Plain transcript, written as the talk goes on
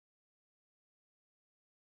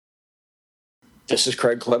This is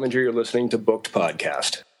Craig Clemenger. You're listening to Booked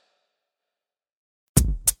Podcast.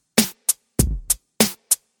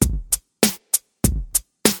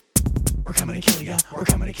 We're coming to kill ya, we're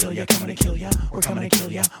coming to kill ya, coming to kill ya, we're coming to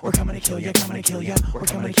kill ya, we're coming to kill ya, coming to kill ya, we're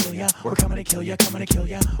coming to kill ya, we're coming to kill ya, coming to kill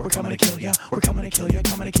ya, we're coming to kill ya, we're coming to kill ya,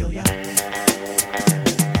 coming to kill ya.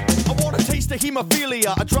 I want a taste of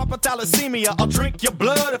hemophilia, a drop of thalassemia. I'll drink your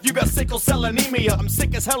blood if you got sickle cell anemia. I'm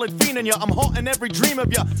sick as hell at fiending ya, I'm haunting every dream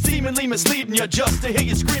of ya, seemingly misleading ya just to hear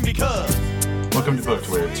you scream because. Welcome to Booked,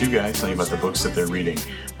 where two guys tell you about the books that they're reading.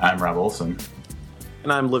 I'm Rob Olson.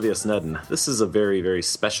 And I'm Livius Nedden. This is a very, very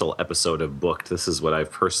special episode of Booked. This is what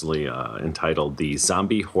I've personally entitled the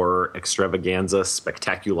Zombie Horror Extravaganza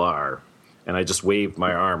Spectacular. And I just waved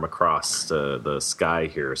my arm across the sky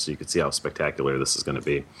here so you can see how spectacular this is going to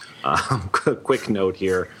be. Quick note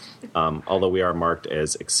here, although we are marked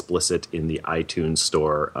as explicit in the iTunes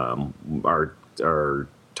store, our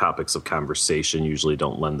topics of conversation usually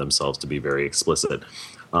don't lend themselves to be very explicit.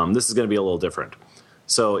 This is going to be a little different.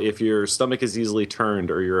 So if your stomach is easily turned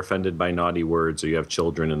or you're offended by naughty words or you have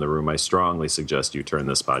children in the room, I strongly suggest you turn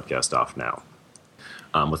this podcast off now.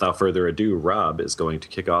 Without further ado, Rob is going to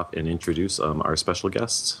kick off and introduce our special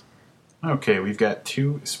guests. Okay, we've got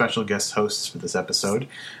two special guest hosts for this episode.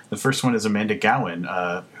 The first one is Amanda Gowan,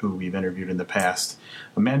 who we've interviewed in the past.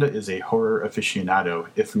 Amanda is a horror aficionado,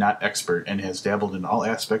 if not expert, and has dabbled in all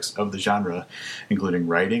aspects of the genre, including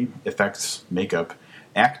writing, effects, makeup,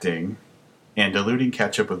 acting, and diluting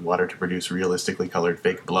ketchup with water to produce realistically colored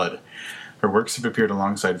fake blood. Her works have appeared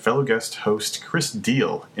alongside fellow guest host Chris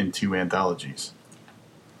Deal in two anthologies.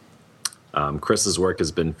 Chris's work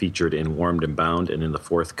has been featured in Warmed and Bound and in the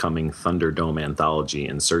forthcoming Thunderdome anthology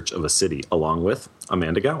In Search of a City, along with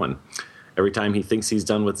Amanda Gowan. Every time he thinks he's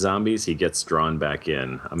done with zombies, he gets drawn back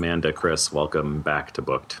in. Amanda, Chris, welcome back to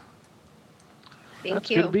Booked. Thank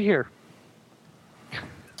you. Good to be here.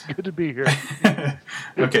 Good to be here.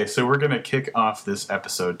 Okay, so we're going to kick off this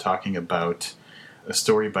episode talking about a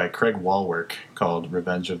story by Craig Walwork called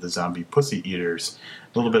Revenge of the Zombie Pussy Eaters.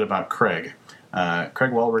 A little bit about Craig.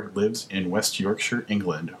 Craig Walwork lives in West Yorkshire,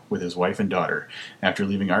 England, with his wife and daughter. After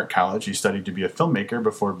leaving art college, he studied to be a filmmaker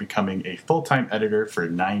before becoming a full-time editor for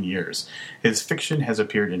 9 years. His fiction has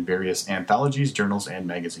appeared in various anthologies, journals, and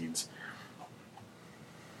magazines.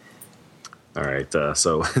 All right,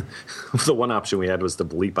 so the one option we had was to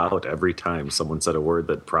bleep out every time someone said a word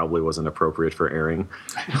that probably wasn't appropriate for airing.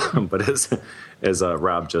 But as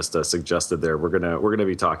Rob just suggested there, we're gonna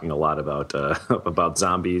be talking a lot about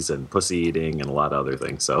zombies and pussy eating and a lot of other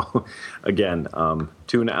things. So again,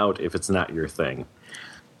 tune out if it's not your thing.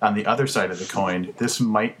 On the other side of the coin, this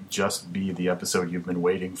might just be the episode you've been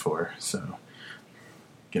waiting for. So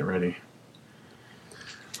get ready.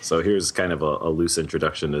 So here's kind of a loose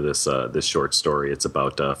introduction to this short story. It's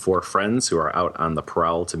about four friends who are out on the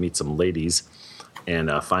prowl to meet some ladies and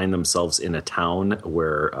find themselves in a town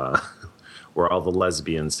where all the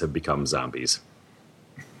lesbians have become zombies.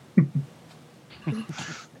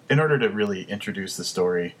 In order to really introduce the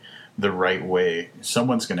story the right way,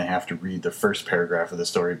 someone's going to have to read the first paragraph of the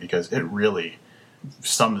story because it really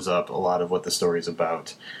sums up a lot of what the story's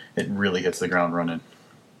about. It really hits the ground running.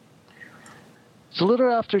 It's a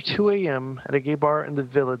little after 2 a.m. at a gay bar in the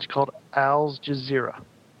village called Al's Jazeera.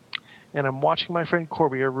 And I'm watching my friend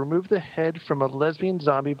Corbier remove the head from a lesbian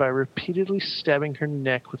zombie by repeatedly stabbing her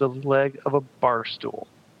neck with a leg of a bar stool.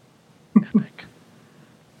 Epic.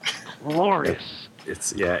 Glorious. It's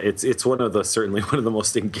certainly one of the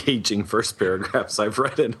most engaging first paragraphs I've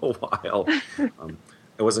read in a while.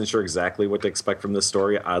 I wasn't sure exactly what to expect from this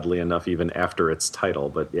story, oddly enough, even after its title.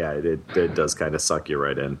 But yeah, it does kind of suck you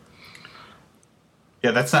right in. Yeah,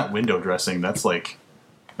 that's not window dressing. That's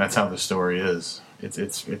how the story is.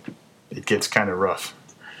 It gets kind of rough.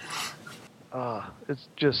 It's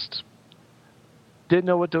just didn't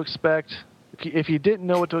know what to expect. If you didn't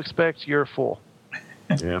know what to expect, you're a fool.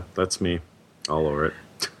 Yeah, that's me, all over it.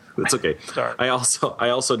 It's okay. Sorry. I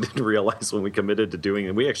also didn't realize when we committed to doing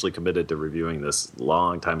it. We actually committed to reviewing this a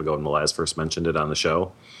long time ago when Malaz first mentioned it on the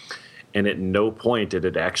show. And at no point did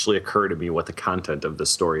it actually occur to me what the content of this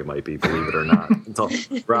story might be, believe it or not. Until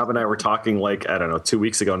Rob and I were talking 2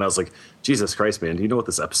 weeks ago, and I was like, Jesus Christ, man, do you know what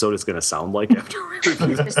this episode is going to sound like after we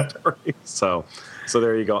review this story? So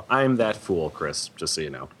there you go. I'm that fool, Chris, just so you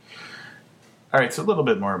know. All right, so a little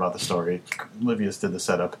bit more about the story. Livius did the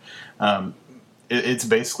setup. It's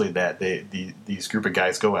basically that these group of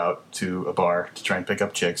guys go out to a bar to try and pick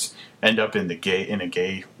up chicks, end up in a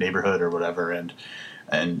gay neighborhood or whatever, and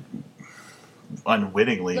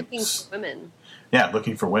unwittingly looking for women. Yeah,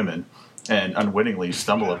 looking for women, and unwittingly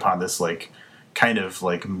stumble upon this kind of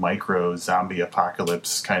like micro zombie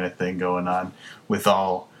apocalypse kind of thing going on with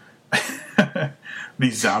all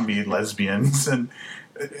these zombie lesbians. And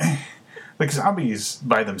like zombies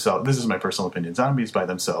by themselves, this is my personal opinion, zombies by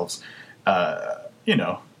themselves,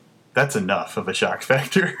 that's enough of a shock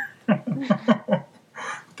factor.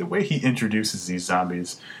 The way he introduces these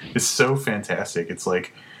zombies is so fantastic. It's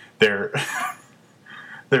like they're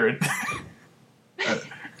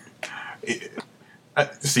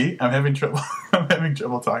see, I'm having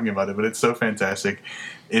trouble talking about it, but it's so fantastic.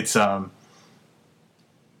 It's all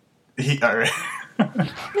right.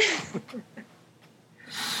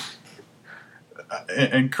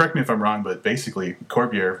 And correct me if I'm wrong, but basically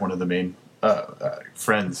Corbier, one of the main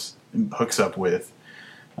friends, hooks up with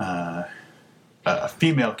a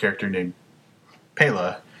female character named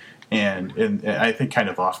Pela, and I think kind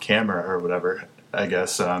of off camera or whatever, I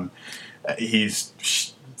guess,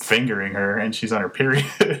 he's fingering her, and she's on her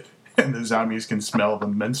period, and the zombies can smell the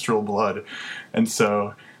menstrual blood, and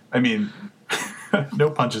so, I mean, no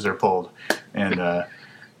punches are pulled, and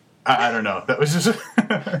I don't know, that was just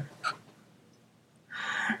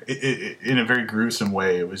in a very gruesome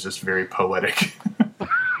way. It was just very poetic.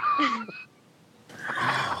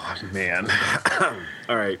 Oh, man.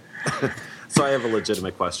 All right. So I have a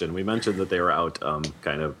legitimate question. We mentioned that they were out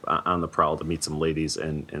kind of on the prowl to meet some ladies,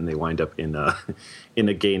 and they wind up in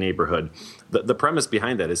a gay neighborhood. The premise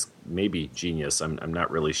behind that is maybe genius. I'm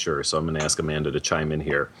not really sure, so I'm going to ask Amanda to chime in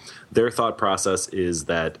here. Their thought process is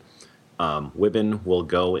that women will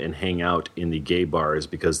go and hang out in the gay bars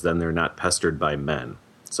because then they're not pestered by men.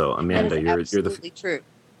 So Amanda, you're absolutely true.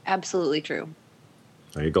 Absolutely true.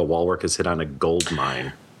 There you go. Walwork has hit on a gold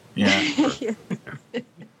mine. Yeah.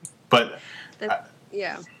 But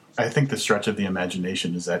yeah. I think the stretch of the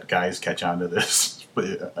imagination is that guys catch on to this.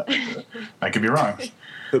 But I could be wrong.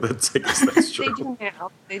 That's true.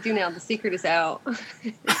 They do now. The secret is out.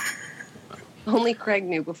 Only Craig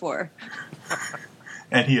knew before.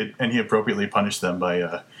 And he appropriately punished them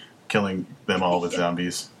by killing them all with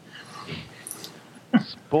zombies.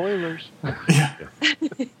 Spoilers.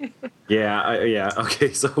 Yeah.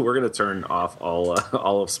 Okay, so we're gonna turn off all of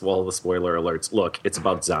the spoiler alerts. Look, it's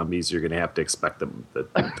about zombies. You're gonna have to expect them that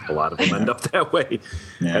a lot of them end up that way,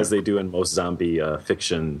 as they do in most zombie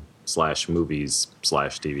fiction / movies /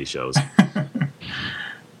 TV shows.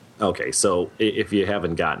 Okay, so if you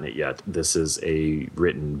haven't gotten it yet, this is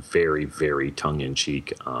written very, very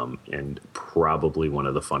tongue-in-cheek, and probably one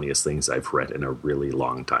of the funniest things I've read in a really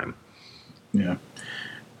long time. Yeah.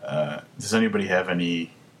 Does anybody have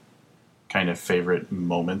any kind of favorite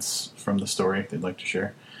moments from the story they'd like to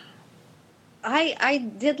share?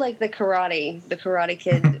 I did like the Karate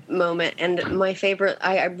Kid moment, and my favorite,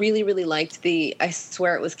 I really, really liked I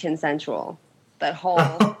swear it was consensual. That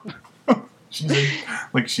whole...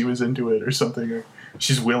 Like she was into it or something, or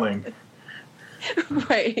she's willing.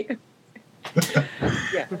 Right.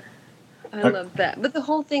 Yeah. I love that. But the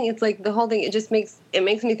whole thing, it just makes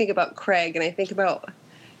me think about Craig, and I think about,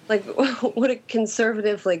 like, what a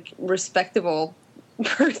conservative, like, respectable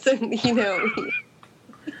person,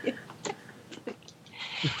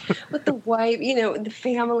 with the wife, the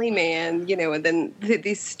family man, and then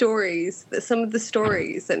these stories, some of the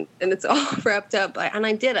stories, and it's all wrapped up. I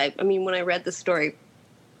mean, when I read the story,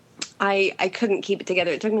 I couldn't keep it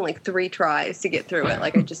together. It took me like 3 tries to get through it.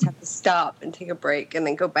 Like, I just have to stop and take a break and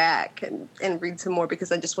then go back and read some more,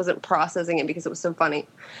 because I just wasn't processing it because it was so funny.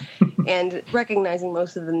 And recognizing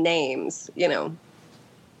most of the names,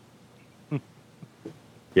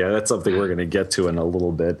 Yeah, that's something we're going to get to in a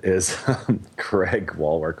little bit, is Craig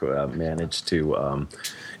Walwork managed to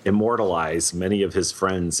immortalize many of his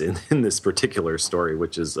friends in this particular story,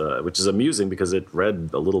 which is amusing, because it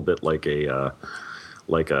read a little bit like a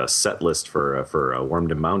set list for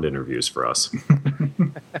Wormed and Mound interviews for us.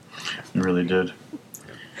 It really did.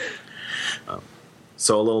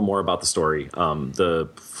 So a little more about the story. The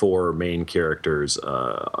 4 main characters,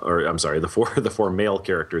 the four male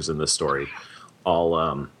characters in this story,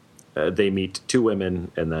 all they meet 2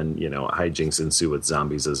 women, and then hijinks ensue with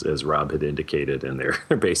zombies, as Rob had indicated, and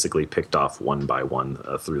they're basically picked off one by one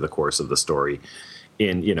through the course of the story,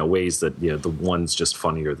 in ways that the one's just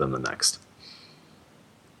funnier than the next.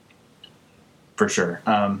 For sure.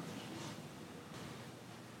 All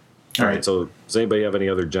right. So does anybody have any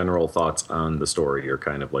other general thoughts on the story, or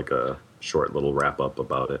kind of like a short little wrap up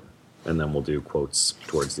about it? And then we'll do quotes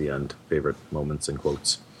towards the end, favorite moments and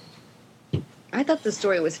quotes. I thought the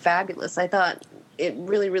story was fabulous. I thought it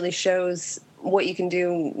really, really shows what you can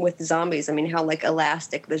do with zombies. I mean, how like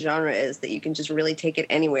elastic the genre is, that you can just really take it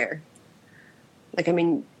anywhere. Like, I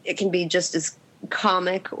mean, it can be just as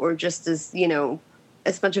comic or just as,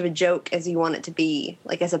 as much of a joke as you want it to be,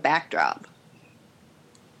 like as a backdrop.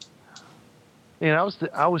 And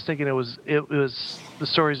I was thinking it was the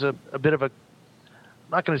story's a bit of a, I'm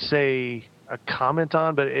not going to say a comment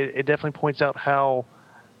on, but it definitely points out how,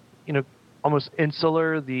 almost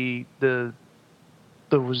insular the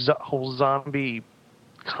whole zombie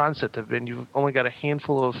concept have been. You've only got a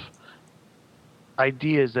handful of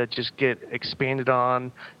ideas that just get expanded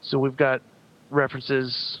on. So we've got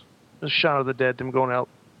references, Shaun of the Dead, them going out,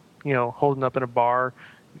 holding up in a bar.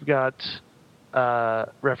 You've got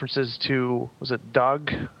references to, was it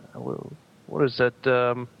Dog? What is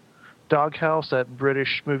that? Doghouse, that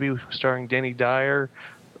British movie starring Danny Dyer.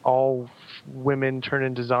 All women turn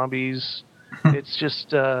into zombies. It's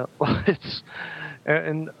just it's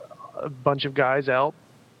and a bunch of guys out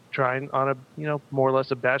trying on a more or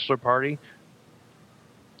less a bachelor party,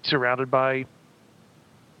 surrounded by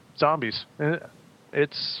zombies.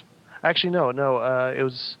 It's actually no. It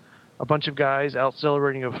was a bunch of guys out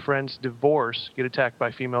celebrating a friend's divorce get attacked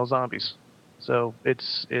by female zombies. So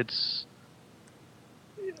it's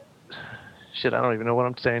shit. I don't even know what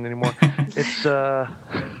I'm saying anymore. It's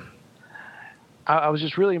I was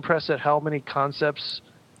just really impressed at how many concepts,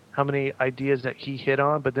 how many ideas that he hit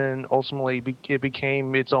on, but then ultimately it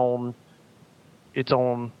became its own.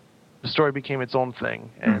 The story became its own thing,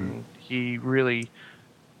 and he really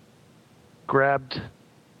grabbed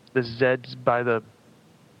the Zeds by the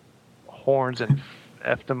horns and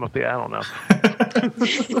effed them up the. I don't know.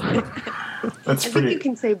 I think you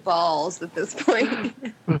can say balls at this point.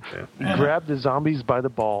 He grabbed the zombies by the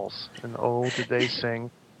balls, and oh, did they sing!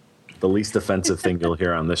 The least offensive thing you'll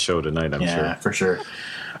hear on this show tonight, I'm sure. Yeah, for sure.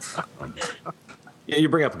 Yeah, you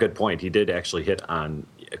bring up a good point. He did actually hit on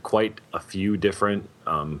quite a few different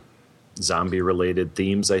zombie-related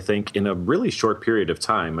themes, I think, in a really short period of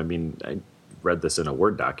time. I mean, I read this in a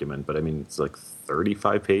Word document, but I mean, it's like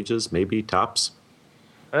 35 pages, maybe, tops.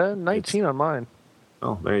 19 on mine.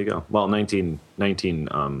 Oh, there you go. Well, 19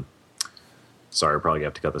 sorry, I'll probably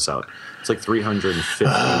have to cut this out. It's like 350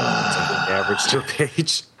 average to a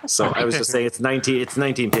page. So I was just saying it's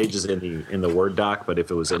 19 pages in the Word doc, but if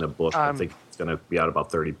it was in a book, I think it's going to be out about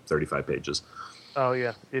 35 pages. Oh,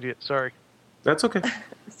 yeah. Idiot. Sorry. That's okay.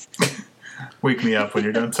 Wake me up when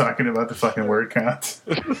you're done talking about the fucking word count.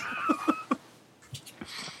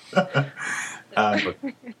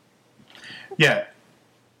 Yeah.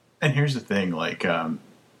 And here's the thing, like,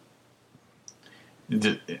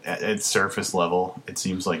 at surface level, it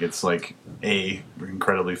seems like it's like A,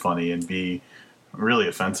 incredibly funny, and B, really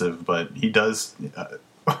offensive. But he does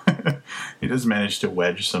manage to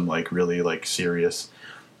wedge some like really like serious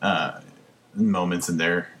moments in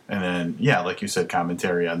there, and then like you said,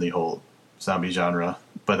 commentary on the whole zombie genre.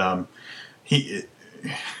 But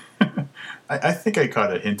I think I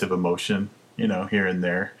caught a hint of emotion, here and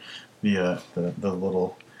there. The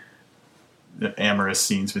little amorous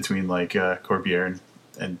scenes between like Corbière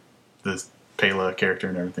and the Pela character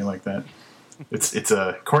and everything like that. It's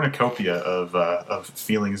a cornucopia of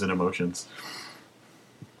feelings and emotions.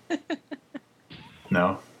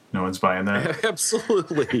 No one's buying that.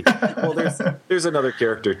 Absolutely. Well, there's another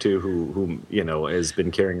character too who has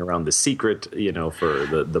been carrying around the secret. For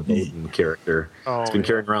the Bowden character, he's been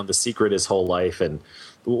carrying around the secret his whole life. And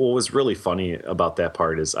what was really funny about that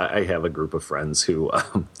part is I have a group of friends who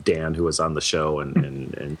Dan, who was on the show,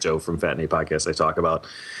 and Joe from Fat Nate Podcast, I talk about.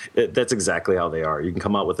 That's exactly how they are. You can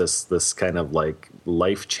come out with this kind of like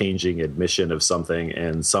life-changing admission of something,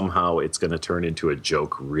 and somehow it's going to turn into a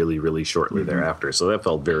joke really, really shortly thereafter. So that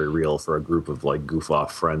felt very real for a group of like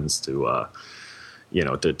goof-off friends to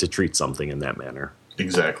treat something in that manner.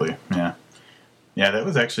 Exactly. Yeah. Yeah, that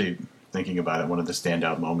was actually, thinking about it, one of the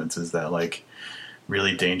standout moments is that like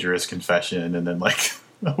really dangerous confession, and then like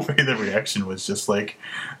the way the reaction was just like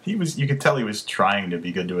you could tell he was trying to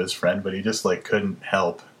be good to his friend, but he just like couldn't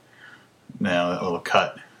help. Now that little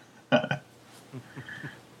cut.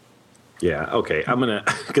 Yeah, okay. I'm gonna,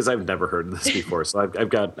 because I've never heard of this before, so I've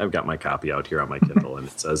got my copy out here on my Kindle, and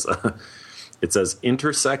it says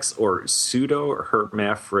intersex or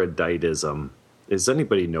pseudo-hermaphroditism. Does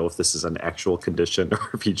anybody know if this is an actual condition or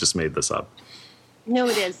if he just made this up? No,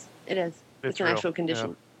 it is. It's an real. actual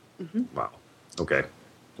condition. Yeah. Mm-hmm. Wow. Okay.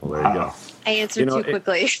 Well, there you go. I answered too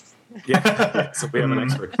quickly. Yeah, so we have an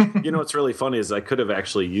expert. What's really funny is I could have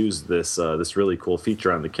actually used this really cool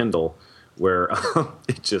feature on the Kindle where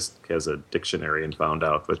it just has a dictionary and found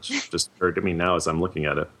out, which just occurred to me now as I'm looking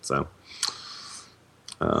at it. So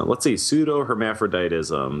let's see.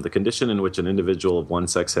 Pseudo-hermaphroditism, the condition in which an individual of one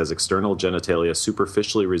sex has external genitalia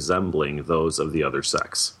superficially resembling those of the other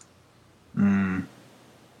sex. There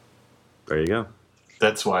you go.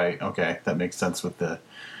 That's why. Okay, that makes sense with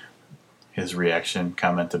his reaction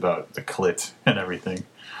comment about the clit and everything.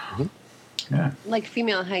 Mm-hmm. Yeah, like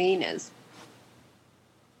female hyenas.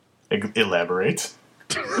 Elaborate.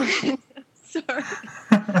 Sorry,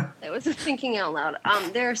 that was a thinking out loud.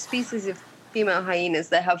 There are species of female hyenas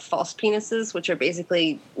that have false penises, which are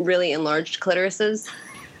basically really enlarged clitorises,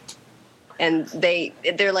 and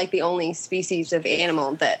they're like the only species of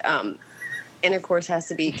animal that intercourse has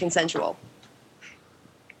to be consensual.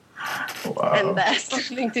 Wow. And that has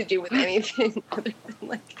nothing to do with anything other than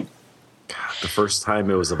like. God, the first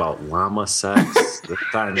time it was about llama sex. This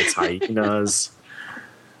time it's hyenas.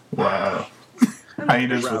 Wow.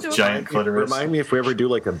 Hyenas with giant clitoris. Remind me if we ever do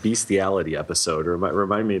like a bestiality episode.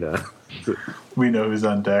 Remind me to. We know who's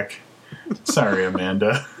on deck. Sorry,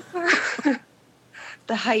 Amanda.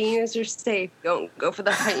 The hyenas are safe. Don't go for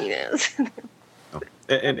the hyenas.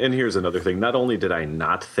 And here's another thing. Not only did I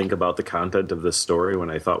not think about the content of this story when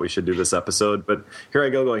I thought we should do this episode, but here I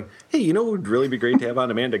go going, hey, you know what would really be great to have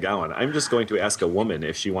on Amanda Gowan? I'm just going to ask a woman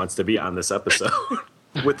if she wants to be on this episode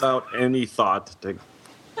without any thought to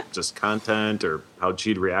just content or how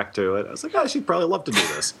she'd react to it. I was like, oh, she'd probably love to do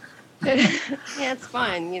this. Yeah, it's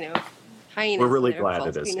fun, Hyenas. We're really glad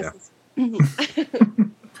it is, penises.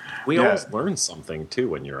 We always learn something, too,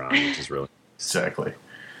 when you're on, which is really... Exactly.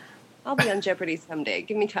 I'll be on Jeopardy someday.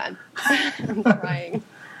 Give me time. I'm trying.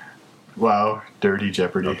 Wow, dirty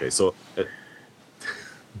Jeopardy. Okay, so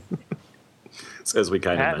as we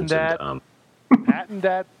kind of mentioned... Patent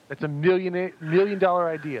that. That's $1 million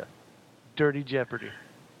idea. Dirty Jeopardy.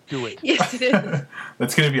 Do it. Yes, it is.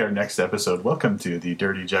 That's going to be our next episode. Welcome to the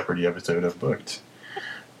Dirty Jeopardy episode of Booked.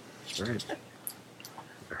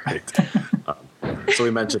 Right. So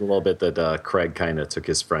we mentioned a little bit that Craig kind of took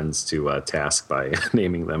his friends to task by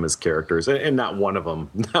naming them as characters, and not one of them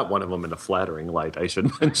in a flattering light, I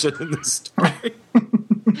should mention in this story.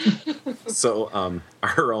 So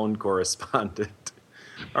our own personal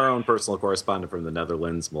correspondent from the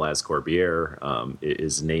Netherlands, Malaz Corbière,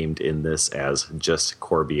 is named in this as just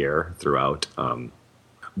Corbière throughout.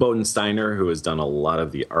 Bowden Steiner, who has done a lot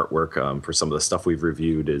of the artwork for some of the stuff we've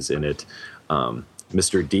reviewed, is in it.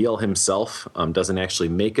 Mr. Deal himself doesn't actually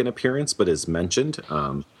make an appearance, but is mentioned.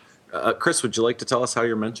 Chris, would you like to tell us how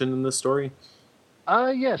you're mentioned in this story?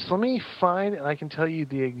 Yes. Let me find, and I can tell you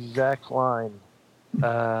the exact line.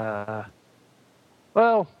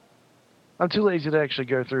 Well, I'm too lazy to actually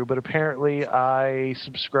go through, but apparently I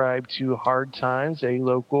subscribe to Hard Times, a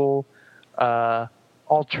local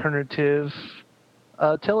alternative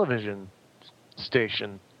television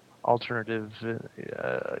station. Alternative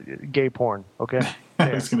gay porn. Okay,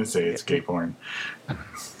 I was going to say it's gay porn.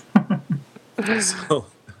 So,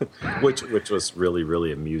 which was really,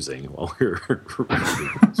 really amusing while we were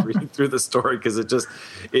reading through the story, because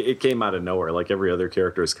it came out of nowhere. Like every other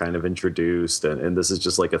character is kind of introduced, and this is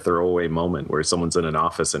just like a throwaway moment where someone's in an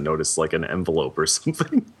office and notice like an envelope or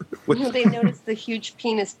something. They notice the huge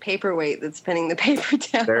penis paperweight that's pinning the paper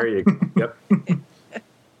down. There you go. Yep.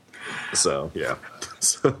 So yeah.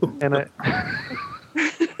 So. And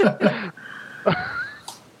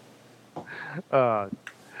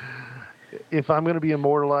if I'm going to be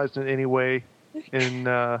immortalized in any way, and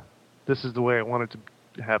this is the way I want it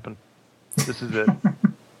to happen. This is it.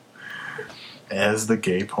 As the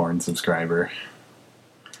gay porn subscriber.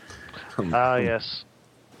 Yes.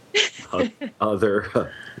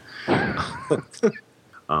 Other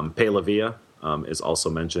Pelavia is also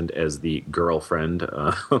mentioned as the girlfriend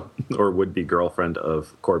or would-be girlfriend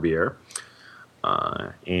of Corbière.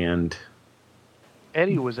 And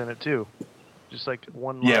Eddie was in it too. Just like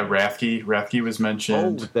one line. Yeah, Rathke was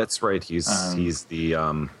mentioned. Oh, that's right. He's the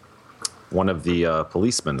one of the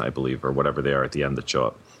policemen, I believe, or whatever they are at the end that show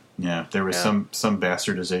up. Yeah, there was some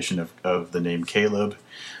bastardization of the name Caleb.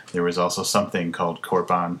 There was also something called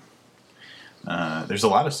Korban. There's a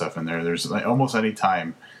lot of stuff in there. There's like almost any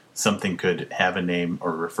time something could have a name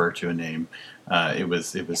or refer to a name. It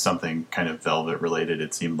was something kind of Velvet related,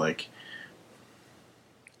 it seemed like.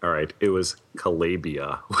 All right, it was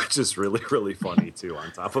Calabia, which is really, really funny, too,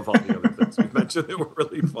 on top of all the other things we mentioned that were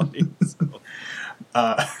really funny. So.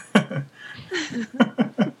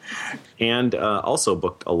 And also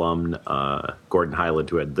booked alum Gordon Highland,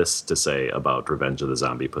 who had this to say about Revenge of the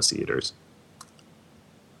Zombie Pussy Eaters.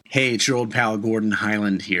 Hey, it's your old pal Gordon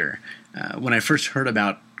Highland here. When I first heard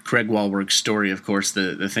about Craig Wahlberg's story, of course,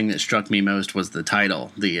 the thing that struck me most was the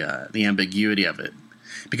title, the ambiguity of it.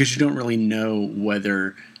 Because you don't really know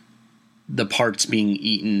whether the parts being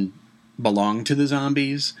eaten belong to the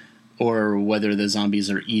zombies or whether the zombies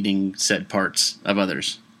are eating said parts of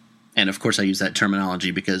others. And, of course, I use that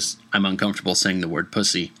terminology because I'm uncomfortable saying the word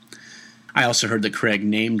pussy. I also heard that Craig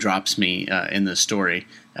name drops me in the story.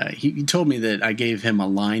 He told me that I gave him a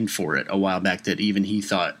line for it a while back that even he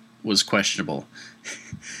thought was questionable.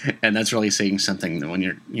 And that's really saying something when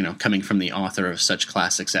you're, coming from the author of such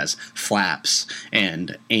classics as Flaps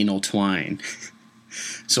and Anal Twine.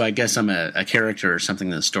 So I guess I'm a character or something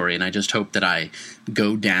in the story, and I just hope that I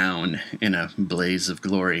go down in a blaze of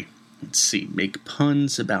glory. Let's see, make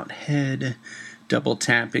puns about head, double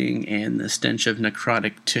tapping, and the stench of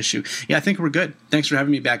necrotic tissue. Yeah, I think we're good. Thanks for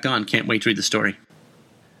having me back on. Can't wait to read the story.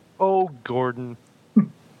 Oh, Gordon. That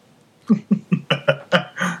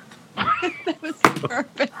was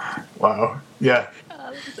perfect. Wow. Yeah. Oh,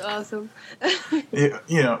 that was awesome. We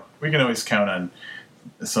can always count on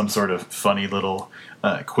some sort of funny little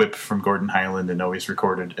quip from Gordon Highland, and always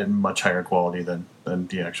recorded in much higher quality than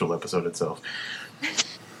the actual episode itself.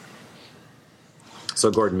 So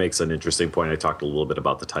Gordon makes an interesting point. I talked a little bit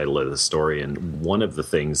about the title of the story, and one of the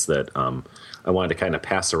things that I wanted to kind of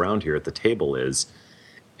pass around here at the table is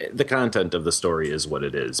the content of the story is what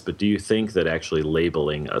it is. But do you think that actually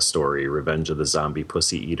labeling a story, Revenge of the Zombie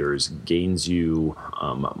Pussy Eaters, gains you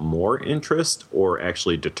more interest or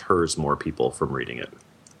actually deters more people from reading it?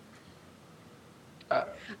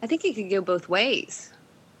 I think it could go both ways.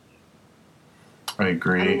 I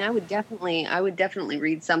agree. I mean, I would definitely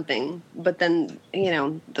read something, but then,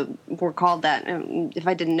 we're called that. If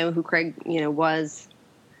I didn't know who Craig, was,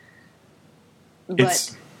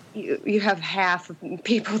 but you have half of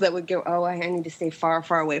people that would go, oh, I need to stay far,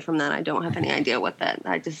 far away from that. I don't have any idea what that.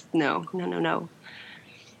 I just no.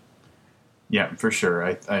 Yeah, for sure.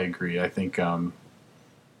 I agree. I think.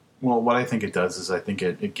 What I think it does is I think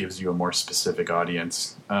it gives you a more specific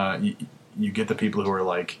audience. You get the people who are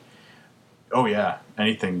like, oh yeah,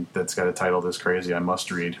 anything that's got a title this crazy, I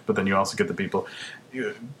must read. But then you also get the people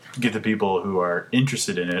who are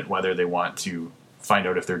interested in it, whether they want to find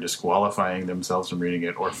out if they're disqualifying themselves from reading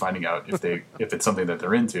it, or finding out if it's something that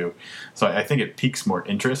they're into. So I think it piques more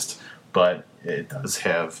interest, but it does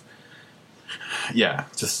have,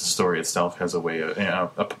 just the story itself has a way of,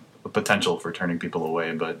 a potential for turning people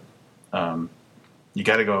away. But you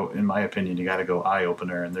got to go, in my opinion, you got to go eye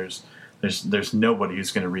opener, and there's nobody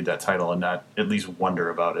who's going to read that title and not at least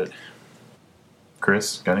wonder about it.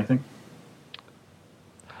 Chris, got anything?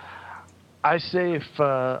 I say if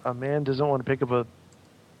a man doesn't want to pick up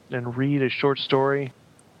and read a short story,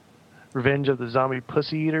 Revenge of the Zombie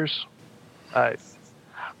Pussy Eaters, I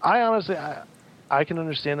honestly, I can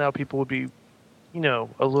understand how people would be,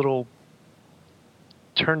 a little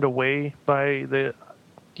turned away by the,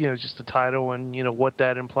 just the title and, what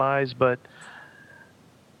that implies. But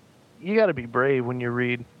you got to be brave when you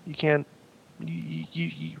read. You can't,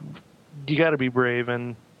 you got to be brave.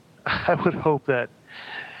 And I would hope that,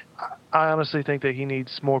 I honestly think that he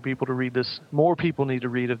needs more people to read this. More people need to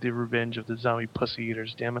read of the Revenge of the Zombie Pussy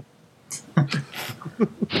Eaters. Damn it!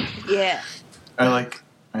 Yeah. I like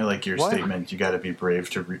your statement. You got to be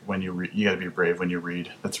brave when you read. You got to be brave when you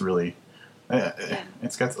read. That's really.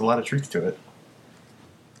 It's got a lot of truth to it.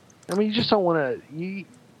 I mean, you just don't want to. You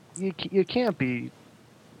can't be.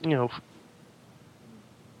 You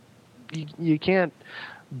can't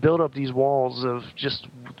build up these walls of just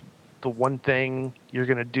the one thing you're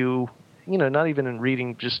going to do. Not even in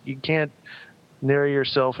reading. Just you can't narrow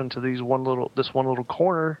yourself into this one little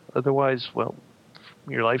corner. Otherwise, well,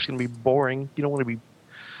 your life's going to be boring. You don't want to be.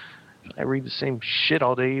 I read the same shit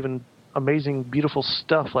all day, even amazing, beautiful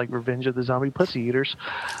stuff like Revenge of the Zombie Pussy Eaters.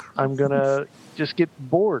 I'm going to just get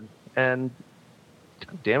bored. And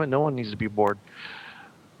damn it, no one needs to be bored.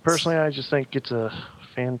 Personally, I just think it's a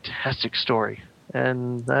fantastic story.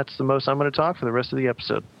 And that's the most I'm going to talk for the rest of the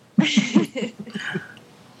episode.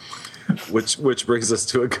 Which brings us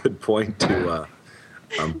to a good point to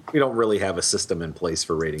we don't really have a system in place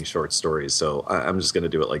for rating short stories, so I'm just going to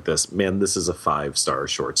do it like this. Man, this is a 5-star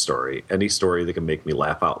short story. Any story that can make me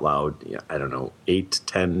laugh out loud,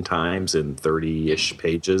 8-10 times in 30-ish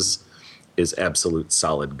pages is absolute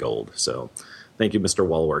solid gold. So thank you, Mr.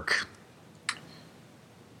 Wallwork.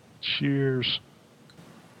 Cheers.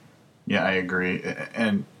 Yeah, I agree.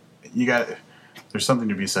 And there's something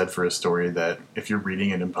to be said for a story that if you're reading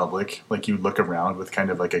it in public, like you look around with kind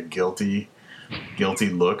of like a guilty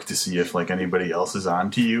look to see if like anybody else is on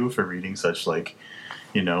to you for reading such like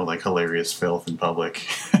hilarious filth in public.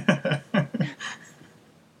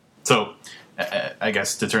 So I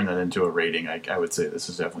guess to turn that into a rating, I would say this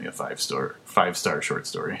is definitely a 5-star short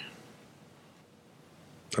story.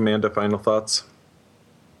 Amanda, final thoughts?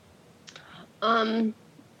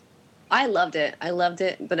 I loved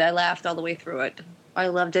it, but I laughed all the way through it.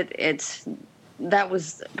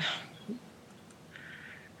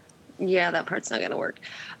 Yeah, that part's not going to work.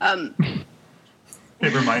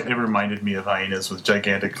 It reminded me of hyenas with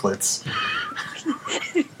gigantic clits.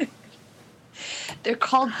 They're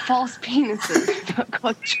called false penises, not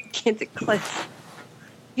called gigantic clits.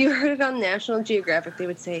 If you heard it on National Geographic, they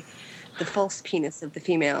would say, the false penis of the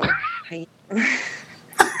female hyena.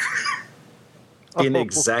 In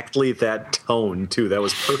exactly that tone, too. That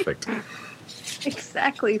was perfect.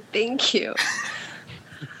 Exactly. Thank you.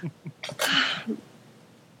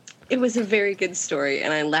 It was a very good story,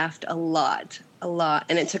 and I laughed a lot.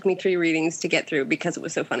 And it took me 3 readings to get through because it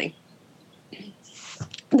was so funny.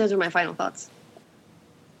 Those are my final thoughts.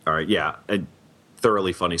 All right, yeah, a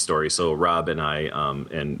thoroughly funny story. So Rob and I,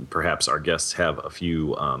 and perhaps our guests, have a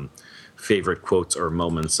few favorite quotes or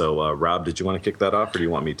moments. So Rob, did you want to kick that off, or do you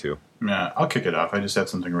want me to? Yeah, I'll kick it off. I just had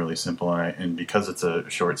something really simple, and because it's a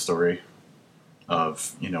short story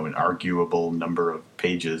of an arguable number of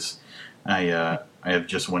pages, I have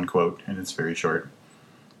just one quote, and it's very short.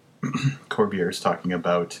 Corbier is talking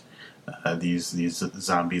about these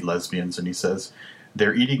zombie lesbians, and he says,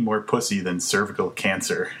 "They're eating more pussy than cervical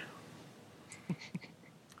cancer."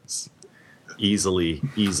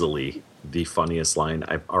 Easily the funniest line.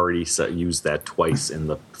 I've already used that twice in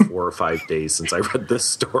the 4 or 5 days since I read this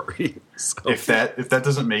story. So. If that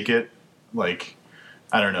doesn't make it, like,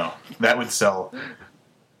 I don't know, that would sell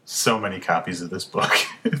so many copies of this book,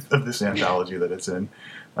 of this anthology that it's in.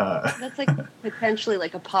 That's like potentially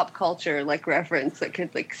like a pop culture like reference that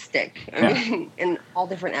could like stick. I mean, in all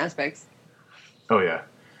different aspects. Oh yeah,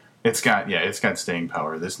 it's got staying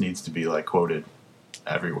power. This needs to be like quoted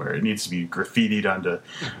everywhere. It needs to be graffitied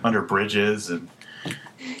under bridges and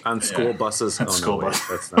on school buses. On school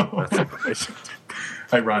buses. That's not.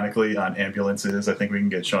 Ironically, on ambulances. I think we can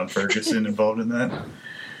get Sean Ferguson involved in that.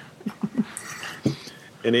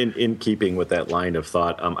 And in keeping with that line of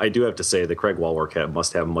thought, I do have to say that Craig Walworth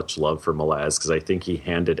must have much love for Mlaz, because I think he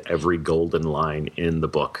handed every golden line in the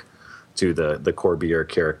book to the Corbier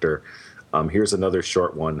character. Here's another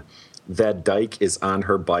short one. "That dyke is on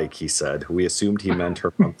her bike," he said. We assumed he meant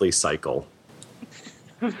her monthly cycle.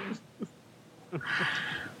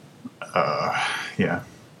 Yeah.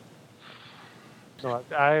 No,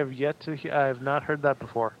 I have not heard that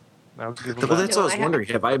before. Well, that's what I was wondering.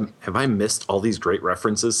 Have I missed all these great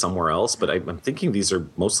references somewhere else? But I'm thinking these are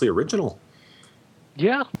mostly original.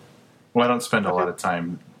 Yeah. Well, I don't spend a lot of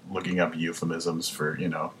time looking up euphemisms for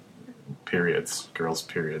periods, girls'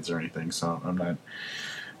 periods, or anything. So I'm not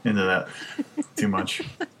into that too much,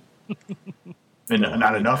 and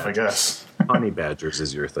not enough, I guess. Honey badgers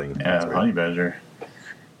is your thing. Yeah, right. Honey badger.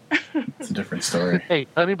 It's a different story. Hey,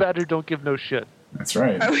 honey badger don't give no shit. That's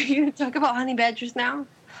right. Are we going to talk about honey badgers now?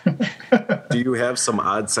 Do you have some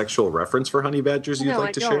odd sexual reference for honey badgers you'd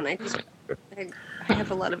like to share? No, I don't. I have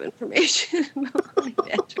a lot of information about honey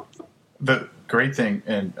badgers. The great thing,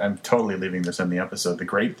 and I'm totally leaving this in the episode, the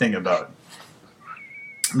great thing about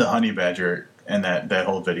the honey badger and that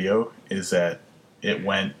whole video is that it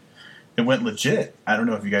went legit. I don't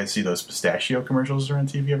know if you guys see those pistachio commercials that are on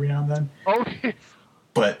TV every now and then. Oh,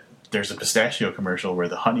 but there's a pistachio commercial where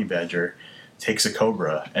the honey badger takes a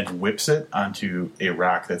cobra and whips it onto a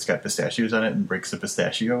rock that's got pistachios on it and breaks the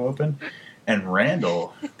pistachio open. And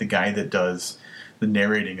Randall, the guy that does the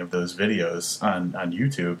narrating of those videos on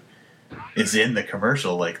YouTube, is in the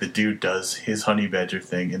commercial. Like, the dude does his honey badger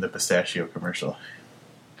thing in the pistachio commercial.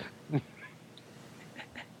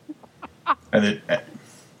 And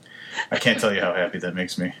I can't tell you how happy that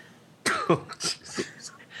makes me.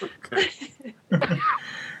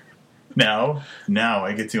 Now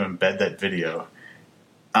I get to embed that video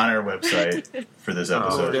on our website for this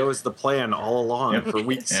episode. That was the plan all along. Yep. For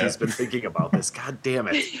weeks he's been thinking about this. God damn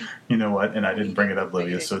it. You know what? And I didn't bring it up,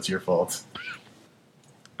 Livia, so it's your fault.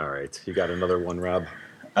 All right. You got another one, Rob?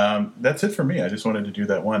 That's it for me. I just wanted to do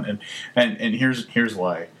that one. And here's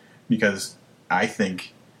why. Because I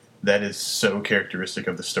think that is so characteristic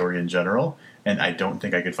of the story in general, and I don't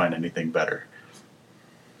think I could find anything better.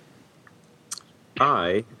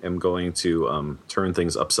 I am going to turn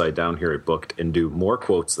things upside down here at Booked and do more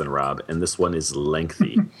quotes than Rob, and this one is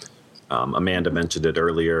lengthy. Amanda mentioned it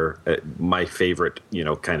earlier. My favorite,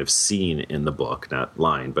 kind of scene in the book, not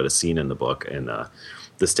line, but a scene in the book, and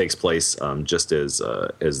this takes place just as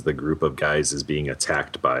the group of guys is being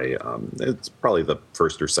attacked by, it's probably the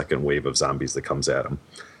first or second wave of zombies that comes at them.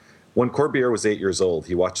 When Corbier was 8 years old,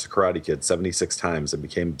 he watched The Karate Kid 76 times and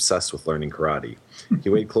became obsessed with learning karate. He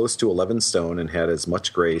weighed close to 11 stone and had as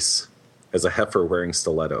much grace as a heifer wearing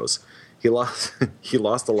stilettos. He lost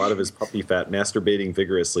a lot of his puppy fat masturbating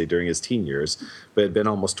vigorously during his teen years, but it had been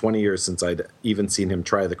almost 20 years since I'd even seen him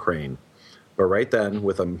try the crane. But right then,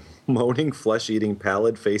 with a moaning, flesh-eating,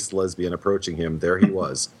 pallid-faced lesbian approaching him, there he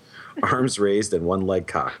was, arms raised and one leg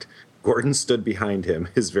cocked. Gordon stood behind him,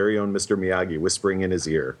 his very own Mr. Miyagi whispering in his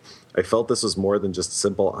ear. I felt this was more than just a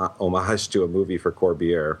simple homage to a movie for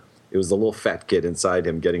Corbière. It was the little fat kid inside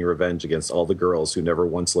him getting revenge against all the girls who never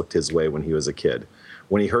once looked his way when he was a kid.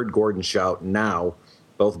 When he heard Gordon shout, "Now!"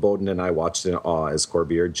 both Bowden and I watched in awe as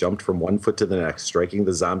Corbière jumped from one foot to the next, striking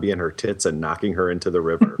the zombie in her tits and knocking her into the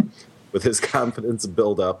river. With his confidence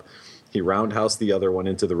build up, he roundhoused the other one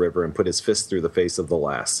into the river and put his fist through the face of the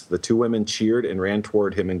last. The two women cheered and ran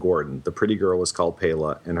toward him and Gordon. The pretty girl was called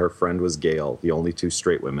Pela, and her friend was Gail, the only two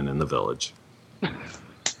straight women in the village.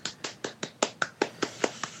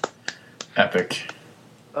 Epic.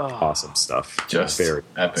 Awesome stuff. Just very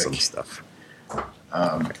epic. Awesome stuff.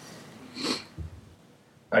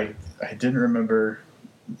 I didn't remember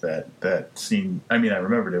that scene. I mean, I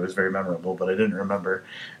remembered it was very memorable, but I didn't remember,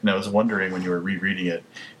 and I was wondering when you were rereading it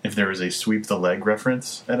if there was a sweep the leg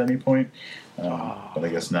reference at any point, but I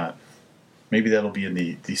guess not. Maybe that'll be in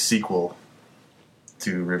the sequel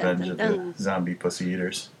to Revenge of the Zombie Pussy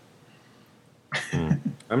Eaters.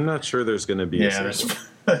 I'm not sure there's going to be a sequel.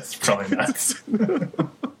 That's probably not.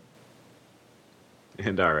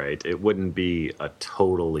 And all right, it wouldn't be a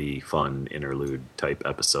totally fun interlude type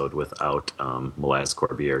episode without Mlaz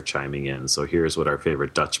Corbière chiming in. So here's what our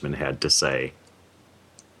favorite Dutchman had to say.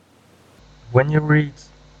 When you read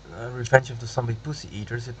Revenge of the Zombie Pussy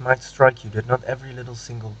Eaters, it might strike you that not every little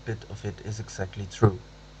single bit of it is exactly true.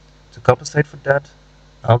 To compensate for that,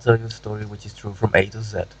 I'll tell you a story which is true from A to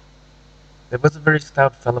Z. There was a very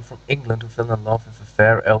stout fellow from England who fell in love with a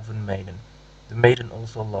fair elven maiden. The maiden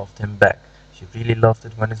also loved him back. She really loved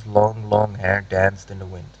it when his long, long hair danced in the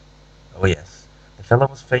wind. Oh yes, the fellow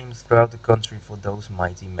was famous throughout the country for those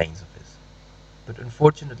mighty manes of his. But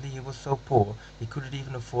unfortunately he was so poor, he couldn't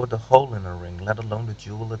even afford the hole in a ring, let alone the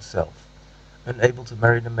jewel itself. Unable to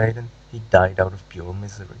marry the maiden, he died out of pure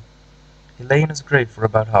misery. He lay in his grave for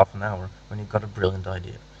about half an hour when he got a brilliant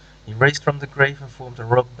idea. He raised from the grave and formed a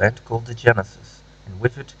rock band called the Genesis, and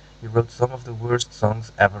with it he wrote some of the worst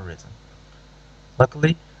songs ever written.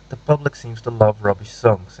 Luckily, the public seems to love rubbish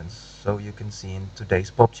songs, and so you can see in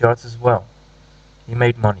today's pop charts as well. He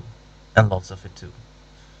made money, and lots of it too.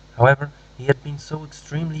 However, he had been so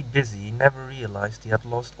extremely busy he never realized he had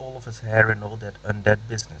lost all of his hair in all that undead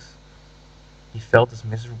business. He felt as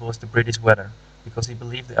miserable as the British weather, because he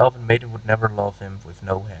believed the elven maiden would never love him with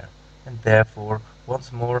no hair, and therefore,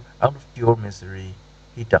 once more, out of pure misery,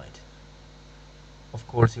 he died. Of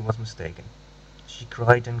course he was mistaken. She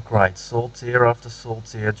cried and cried, salt tear after salt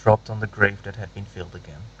tear dropped on the grave that had been filled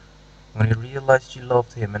again. When he realized she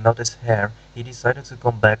loved him and not his hair, he decided to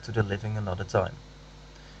come back to the living another time.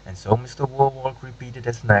 And so Mr. Warwalk repeated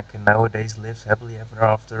his knack and nowadays lives happily ever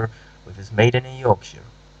after with his maiden in Yorkshire,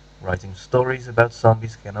 writing stories about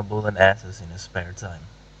zombies, cannibal and asses in his spare time.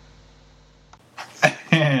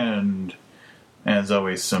 And as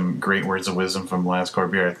always, some great words of wisdom from Mlaz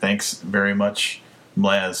Corbière. Thanks very much,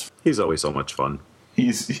 Mlaz. He's always so much fun.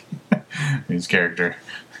 He's his character.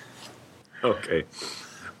 Okay.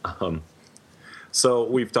 So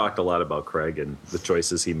we've talked a lot about Craig and the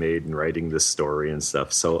choices he made in writing this story and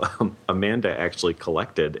stuff. So Amanda actually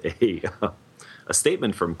collected a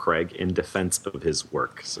statement from Craig in defense of his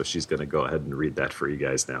work. So she's going to go ahead and read that for you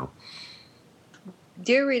guys now.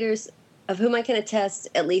 Dear readers, of whom I can attest,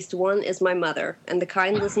 at least one is my mother, and the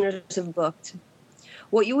kind listeners have booked.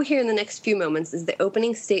 What you will hear in the next few moments is the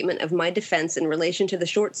opening statement of my defense in relation to the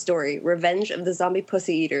short story, Revenge of the Zombie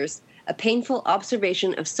Pussy Eaters, a painful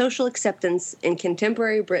observation of social acceptance in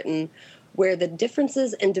contemporary Britain, where the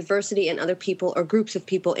differences and diversity in other people or groups of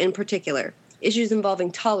people in particular, issues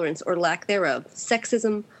involving tolerance or lack thereof,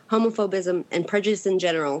 sexism, homophobism, and prejudice in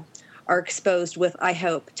general, are exposed with, I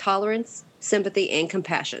hope, tolerance, sympathy, and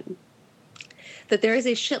compassion. That there is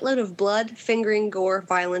a shitload of blood, fingering, gore,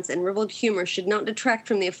 violence, and ribald humor should not detract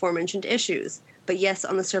from the aforementioned issues, but yes,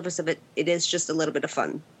 on the surface of it, it is just a little bit of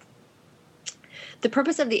fun. The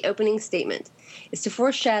purpose of the opening statement is to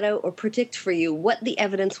foreshadow or predict for you what the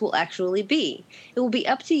evidence will actually be. It will be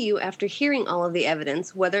up to you after hearing all of the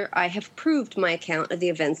evidence whether I have proved my account of the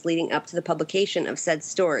events leading up to the publication of said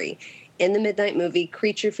story in the Midnight Movie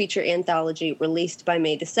Creature Feature Anthology released by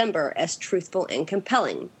May-December as truthful and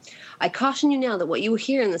compelling. I caution you now that what you will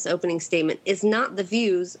hear in this opening statement is not the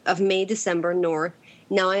views of May-December, nor,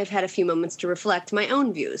 now I have had a few moments to reflect, my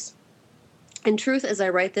own views. In truth, as I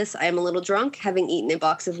write this, I am a little drunk, having eaten a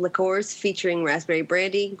box of liqueurs featuring raspberry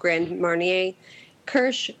brandy, Grand Marnier,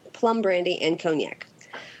 Kirsch, plum brandy, and cognac.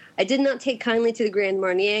 I did not take kindly to the Grand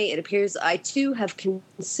Marnier. It appears I, too, have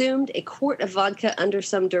consumed a quart of vodka under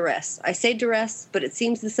some duress. I say duress, but it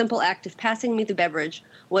seems the simple act of passing me the beverage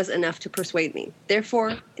was enough to persuade me.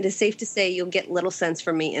 Therefore, it is safe to say you'll get little sense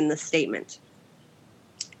from me in this statement.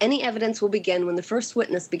 Any evidence will begin when the first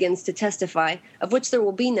witness begins to testify, of which there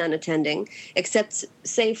will be none attending, except,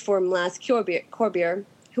 save for Mlas Corbier,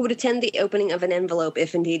 who would attend the opening of an envelope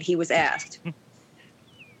if indeed he was asked.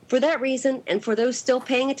 For that reason, and for those still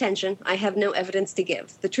paying attention, I have no evidence to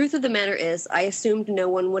give. The truth of the matter is, I assumed no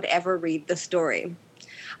one would ever read the story.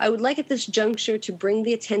 I would like at this juncture to bring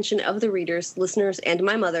the attention of the readers, listeners, and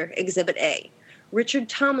my mother, Exhibit A, Richard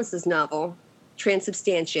Thomas's novel,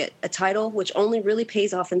 Transubstantiate, a title which only really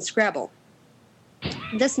pays off in Scrabble.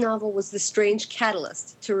 This novel was the strange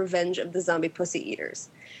catalyst to Revenge of the Zombie Pussy Eaters.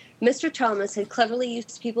 Mr. Thomas had cleverly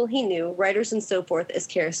used people he knew, writers and so forth, as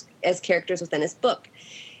characters within his book.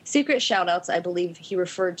 Secret shout-outs, I believe he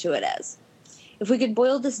referred to it as. If we could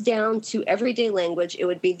boil this down to everyday language, it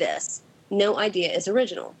would be this. No idea is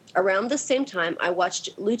original. Around the same time, I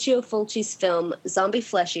watched Lucio Fulci's film Zombie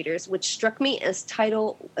Flesh Eaters, which struck me as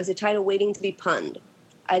a title waiting to be punned.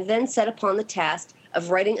 I then set upon the task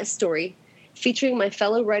of writing a story featuring my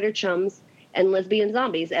fellow writer chums and lesbian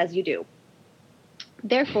zombies, as you do.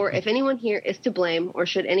 Therefore, if anyone here is to blame, or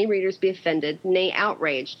should any readers be offended, nay,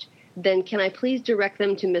 outraged, then can I please direct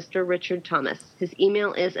them to Mr. Richard Thomas? His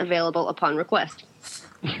email is available upon request.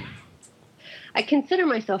 I consider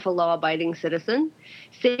myself a law-abiding citizen.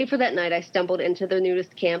 Save for that night I stumbled into the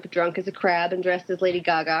nudist camp, drunk as a crab and dressed as Lady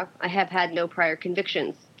Gaga, I have had no prior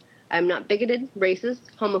convictions. I am not bigoted,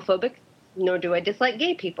 racist, homophobic, nor do I dislike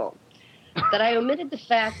gay people. That I omitted the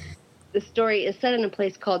fact the story is set in a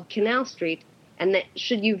place called Canal Street, and that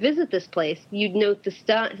should you visit this place, you'd note the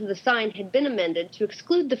sign had been amended to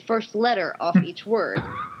exclude the first letter off each word,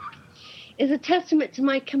 is a testament to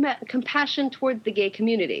my compassion towards the gay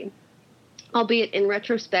community, albeit in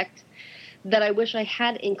retrospect that I wish I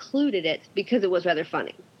had included it because it was rather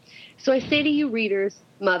funny. So I say to you readers,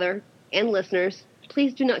 mother, and listeners,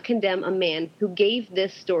 please do not condemn a man who gave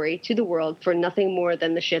this story to the world for nothing more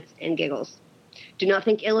than the shits and giggles. Do not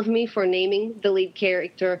think ill of me for naming the lead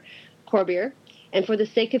character Corbier, and for the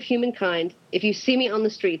sake of humankind, if you see me on the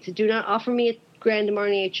streets, do not offer me a Grand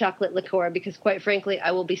Marnier chocolate liqueur, because quite frankly,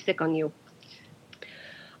 I will be sick on you.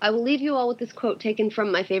 I will leave you all with this quote taken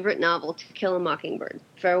from my favorite novel, To Kill a Mockingbird.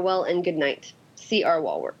 Farewell and good night. C.R.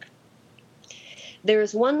 Walwork. There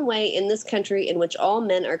is one way in this country in which all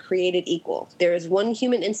men are created equal. There is one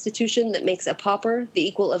human institution that makes a pauper the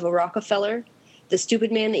equal of a Rockefeller, the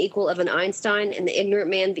stupid man the equal of an Einstein, and the ignorant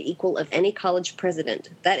man the equal of any college president.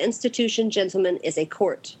 That institution, gentlemen, is a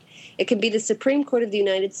court. It can be the Supreme Court of the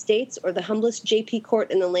United States, or the humblest JP court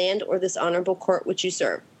in the land, or this honorable court which you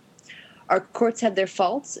serve. Our courts have their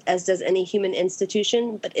faults, as does any human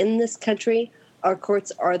institution, but in this country, our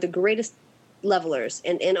courts are the greatest levelers,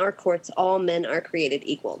 and in our courts, all men are created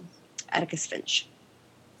equal. Atticus Finch.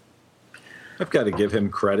 I've got to give him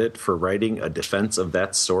credit for writing a defense of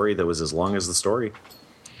that story that was as long as the story.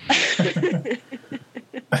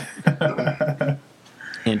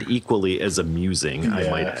 And equally as amusing, I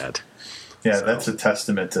might add. Yeah, so that's a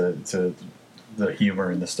testament to the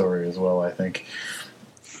humor in the story as well, I think.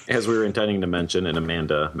 As we were intending to mention, and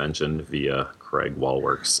Amanda mentioned via Craig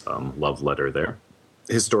Walwork's love letter there,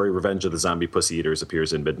 his story, Revenge of the Zombie Pussy Eaters,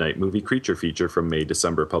 appears in Midnight Movie Creature Feature from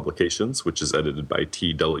May-December Publications, which is edited by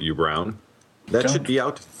T.W. Brown. That should be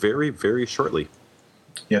out very, very shortly.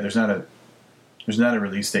 Yeah, there's not a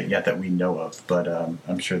release date yet that we know of, but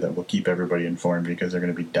I'm sure that we'll keep everybody informed because they're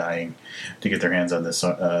going to be dying to get their hands on this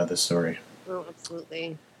story. Oh,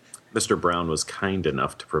 absolutely. Mr. Brown was kind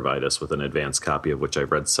enough to provide us with an advanced copy of which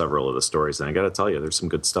I've read several of the stories, and I got to tell you, there's some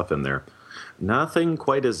good stuff in there. Nothing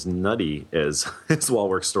quite as nutty as his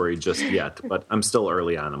Walwork story just yet, but I'm still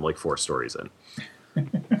early on. I'm like 4 stories in.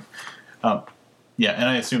 Yeah, and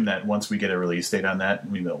I assume that once we get a release date on that,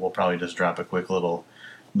 we'll probably just drop a quick little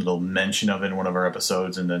mention of it in one of our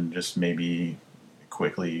episodes, and then just maybe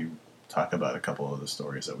quickly talk about a couple of the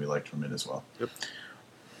stories that we liked from it as well. Yep.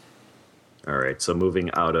 All right, so moving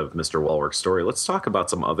out of Mr. Walwork's story, let's talk about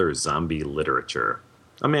some other zombie literature.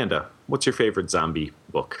 Amanda, what's your favorite zombie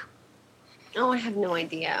book? Oh, I have no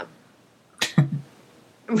idea.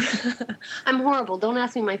 I'm horrible. Don't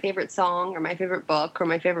ask me my favorite song or my favorite book or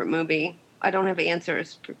my favorite movie. I don't have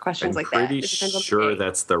answers for questions like that. I'm pretty sure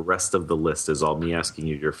that's the rest of the list is all me asking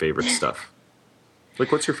you your favorite stuff.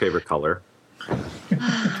 Like, what's your favorite color?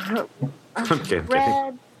 Okay,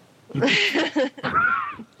 red.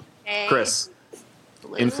 Chris,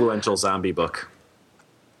 influential zombie book.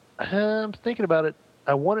 I'm thinking about it.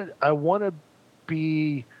 I want to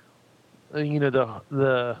be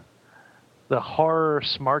the horror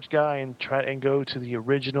smart guy and try and go to the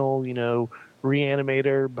original,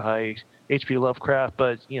 Reanimator by H.P. Lovecraft,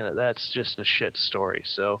 but that's just a shit story.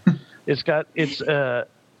 So it's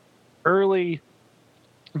early,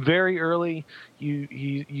 very early.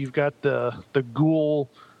 You've got the ghoul,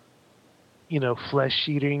 flesh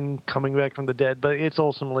eating coming back from the dead, but it's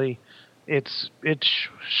ultimately it's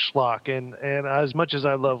schlock. And as much as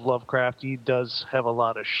I love Lovecraft, he does have a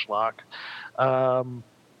lot of schlock.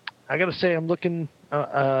 I gotta say, I'm looking.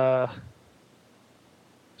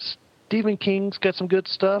 Stephen King's got some good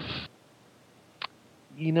stuff.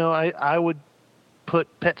 I would put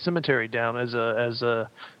Pet Sematary down as a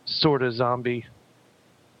sort of zombie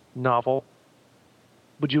novel.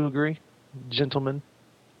 Would you agree, gentlemen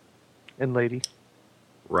and lady?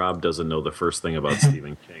 Rob doesn't know the first thing about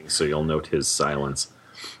Stephen King, so you'll note his silence.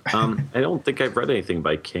 I don't think I've read anything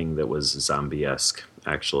by King that was zombie-esque,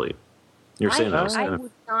 actually. You're saying I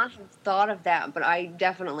would not have thought of that, but I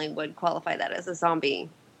definitely would qualify that as a zombie.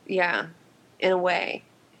 Yeah, in a way.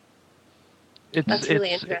 That's really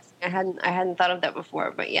interesting. I hadn't thought of that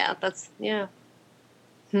before, but yeah,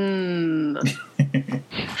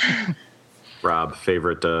 Rob,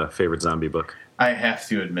 favorite zombie book? I have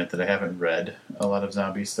to admit that I haven't read a lot of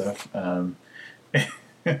zombie stuff.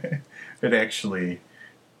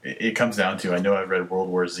 It comes down to, I know I've read World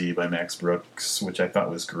War Z by Max Brooks, which I thought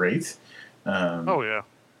was great. Yeah.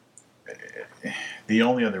 The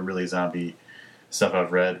only other really zombie stuff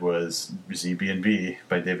I've read was ZB&B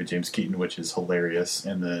by David James Keaton, which is hilarious,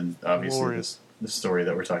 and then obviously the story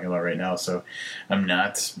that we're talking about right now. So I'm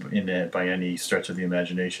not, in it by any stretch of the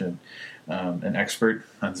imagination, an expert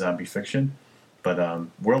on zombie fiction, but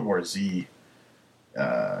World War Z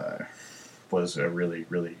was a really,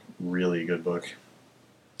 really, really good book.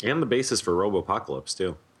 And the basis for Robopocalypse,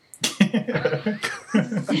 too.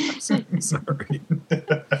 Sorry.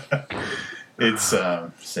 It's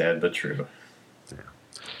sad but true.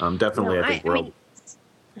 Yeah. Definitely, I think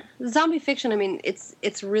zombie fiction. I mean,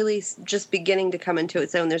 it's really just beginning to come into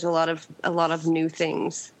its own. There's a lot of new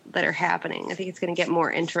things that are happening. I think it's going to get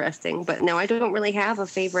more interesting. But no, I don't really have a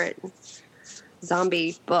favorite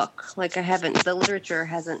zombie book. Like, the literature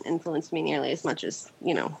hasn't influenced me nearly as much as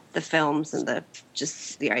the films and the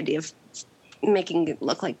idea of making it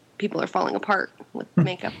look like people are falling apart with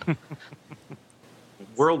makeup.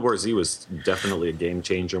 World War Z was definitely a game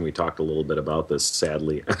changer, and we talked a little bit about this,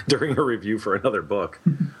 sadly, during a review for another book.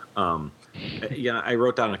 I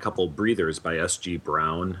wrote down a couple. Breathers by S.G.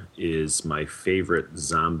 Brown is my favorite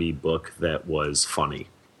zombie book that was funny.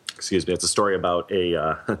 Excuse me. It's a story about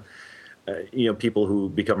people who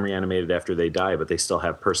become reanimated after they die, but they still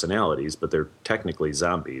have personalities, but they're technically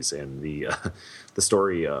zombies. And the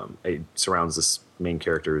story surrounds this main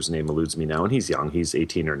character whose name eludes me now, and he's young. He's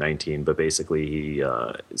 18 or 19, but basically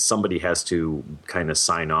somebody has to kind of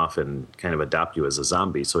sign off and kind of adopt you as a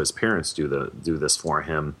zombie. So his parents do this for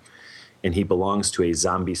him, and he belongs to a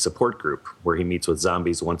zombie support group where he meets with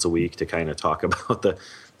zombies once a week to kind of talk about the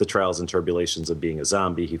trials and tribulations of being a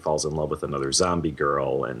zombie. He falls in love with another zombie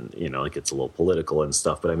girl, and it gets a little political and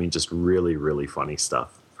stuff. But I mean, just really, really funny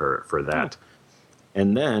stuff for that.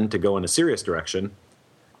 And then to go in a serious direction,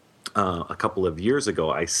 a couple of years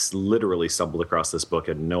ago, I literally stumbled across this book,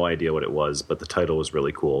 had no idea what it was, but the title was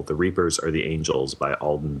really cool. The Reapers Are the Angels by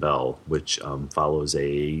Alden Bell, which follows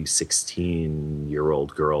a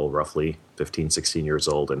 16-year-old girl, roughly 15, 16 years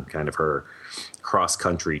old, and kind of her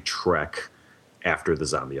cross-country trek after the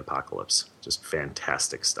zombie apocalypse. Just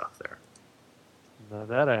fantastic stuff there. Now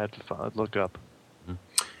that I had to look up.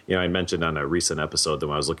 I mentioned on a recent episode that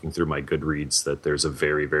when I was looking through my Goodreads that there's a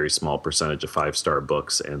very, very small percentage of 5-star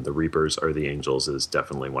books, and The Reapers Are the Angels is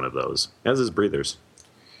definitely one of those, as is Breathers.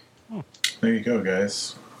 There you go,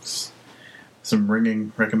 guys. Some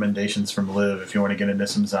ringing recommendations from Liv if you want to get into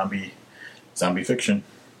some zombie fiction.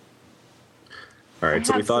 All right,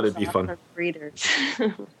 so we thought it'd be fun. Breathers.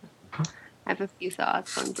 I have a few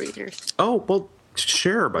thoughts on Breathers. Oh, well,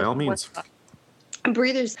 share by all means.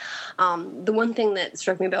 Breathers, the one thing that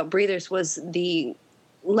struck me about Breathers was the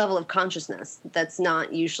level of consciousness that's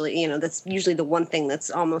not usually, that's usually the one thing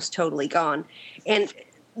that's almost totally gone. And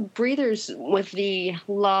Breathers, with the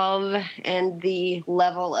love and the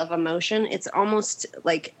level of emotion, it's almost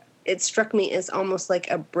like, it struck me as almost like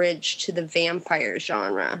a bridge to the vampire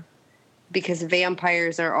genre, because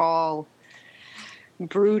vampires are all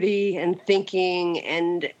broody and thinking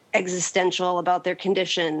and existential about their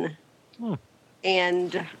condition.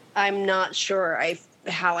 And I'm not sure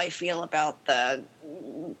how I feel about the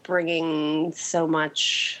bringing so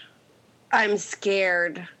much. I'm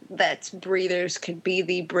scared that Breathers could be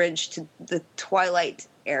the bridge to the Twilight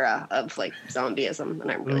era of like zombieism,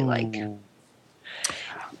 and I really like. Ooh.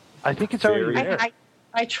 I think it's already there.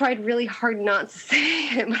 I tried really hard not to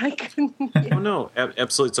say it, but I couldn't. Oh, no,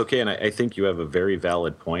 absolutely, it's okay, and I think you have a very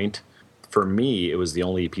valid point. For me, it was the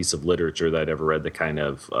only piece of literature that I'd ever read, the kind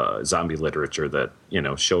of zombie literature that,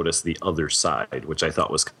 showed us the other side, which I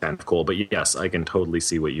thought was kind of cool. But yes, I can totally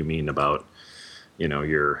see what you mean about,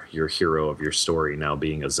 your hero of your story now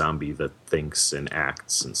being a zombie that thinks and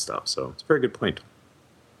acts and stuff. So it's a very good point.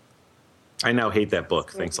 I now hate that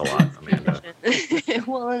book. Thanks a lot, Amanda.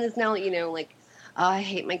 Well, and it's now, I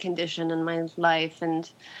hate my condition and my life, and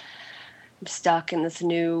I'm stuck in this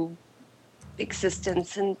new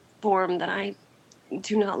existence and form that I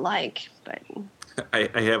do not like. But I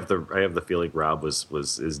have the feeling Rob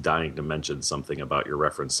is dying to mention something about your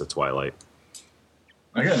reference to Twilight.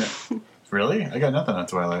 I got it. Really? I got nothing on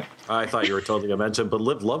Twilight. I thought you were totally going to mention, but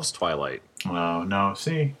Liv loves Twilight. Oh, no.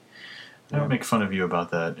 See, I don't make fun of you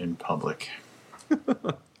about that in public.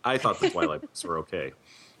 I thought the Twilight books were okay.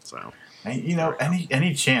 So,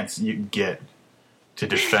 any chance you get to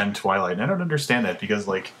defend Twilight, and I don't understand that because,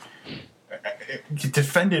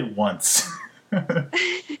 defend it once.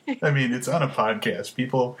 I mean, it's on a podcast.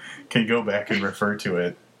 People can go back and refer to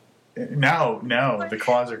it. Now the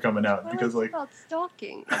claws are coming out because, it's about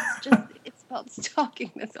stalking. It's about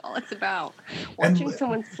stalking. That's all it's about. Watching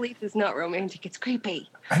someone sleep is not romantic. It's creepy.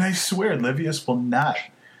 And I swear, Livius will not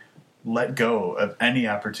let go of any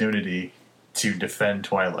opportunity to defend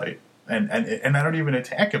Twilight. And I don't even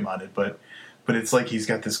attack him on it, but it's like he's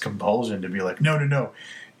got this compulsion to be like, no,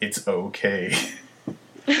 it's okay.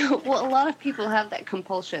 Well, a lot of people have that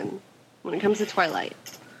compulsion when it comes to Twilight.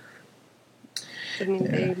 I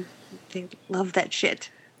mean, they love that shit.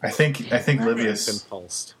 I think Livius,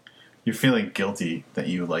 compulsed. You're feeling guilty that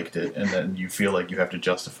you liked it, and then you feel like you have to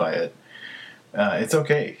justify it. It's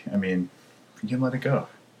okay. I mean, you can let it go.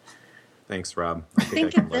 Thanks, Rob. I think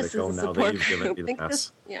I can let it go now that you've given me the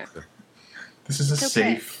mess. This is a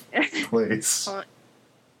safe place.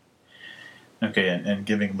 Okay, and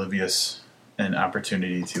giving Livius an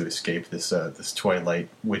opportunity to escape this Twilight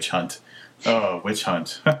witch hunt. Oh, witch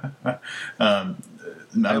hunt. I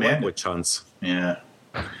like witch hunts. Yeah.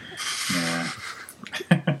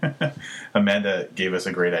 Amanda gave us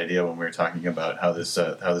a great idea when we were talking about how this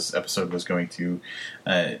episode was going to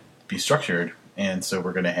be structured. And so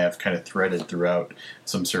we're going to have kind of threaded throughout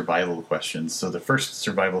some survival questions. So the first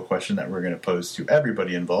survival question that we're going to pose to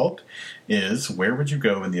everybody involved is, where would you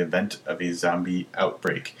go in the event of a zombie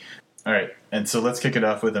outbreak? All right. And so let's kick it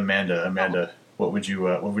off with Amanda. Amanda, where would you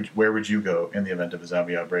go in the event of a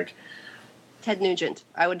zombie outbreak? Ted Nugent.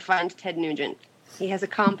 I would find Ted Nugent. He has a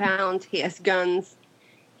compound. He has guns.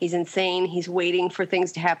 He's insane. He's waiting for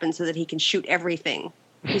things to happen so that he can shoot everything.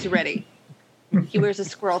 He's ready. He wears a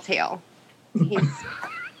squirrel tail. He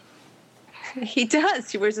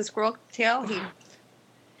does. He wears a squirrel tail.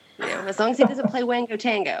 As long as he doesn't play Wango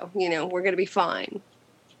Tango, we're going to be fine.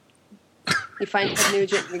 You find Ted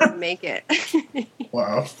Nugent, we can make it.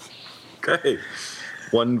 Wow. Okay.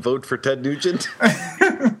 One vote for Ted Nugent.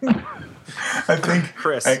 I think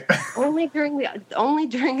Chris. Only during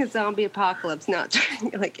a zombie apocalypse, not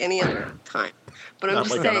during any other time. But I'm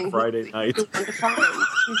just saying, on a Friday night. He's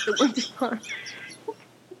the one to find.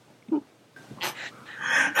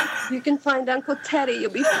 You can find Uncle Teddy.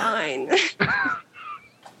 You'll be fine.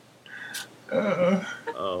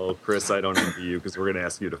 Oh, Chris, I don't envy you because we're going to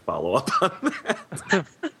ask you to follow up on that.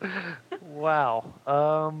 Wow.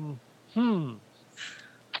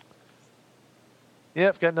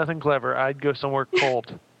 Yep, got nothing clever. I'd go somewhere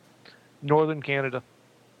cold. Northern Canada.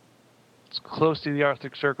 As close to the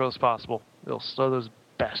Arctic Circle as possible. It'll slow those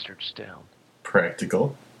bastards down.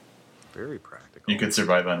 Practical. Very practical. You could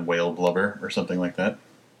survive on whale blubber or something like that.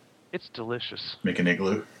 It's delicious. Make an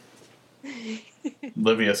igloo.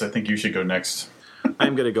 Livius, I think you should go next.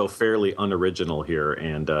 I'm going to go fairly unoriginal here,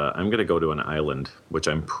 and I'm going to go to an island, which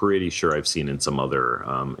I'm pretty sure I've seen in some other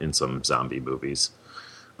in some zombie movies.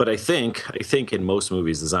 But I think in most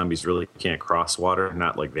movies the zombies really can't cross water.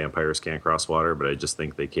 Not like vampires can't cross water, but I just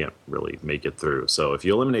think they can't really make it through. So if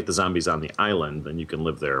you eliminate the zombies on the island, then you can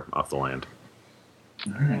live there off the land.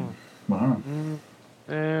 All right. Wow.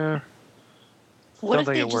 Yeah. What if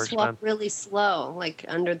they just walk really slow, like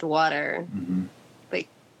under the water? Mm-hmm.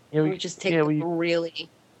 It would just take a really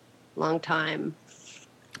long time.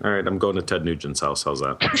 All right, I'm going to Ted Nugent's house. How's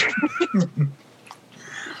that?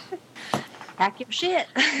 Pack your shit.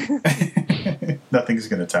 Nothing's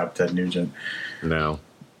going to top Ted Nugent. No.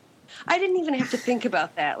 I didn't even have to think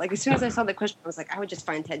about that. Like, as soon as I saw the question, I was like, I would just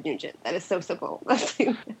find Ted Nugent. That is so simple.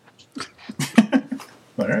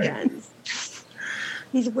 All right.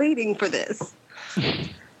 He's waiting for this.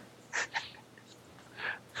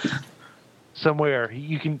 Somewhere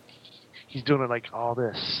he's doing it like all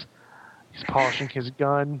this. He's polishing his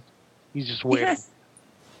gun. He's just waiting. Yes.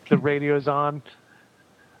 The radio's on.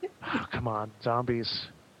 Oh, come on, zombies.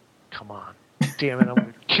 Come on. Damn it, I'm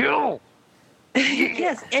going to kill.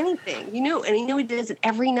 Yes, anything. And he does it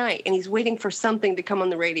every night, and he's waiting for something to come on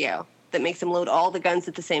the radio that makes him load all the guns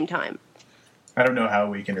at the same time. I don't know how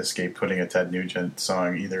we can escape putting a Ted Nugent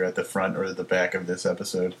song either at the front or the back of this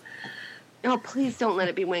episode. Oh, please don't let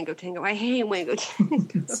it be Wango Tango. I hate Wango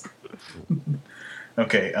Tango.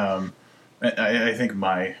 Okay, I think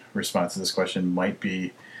my response to this question might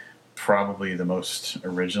be probably the most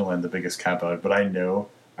original and the biggest cop-out, but I know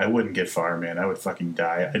I wouldn't get far, man. I would fucking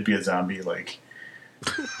die. I'd be a zombie, like,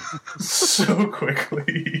 so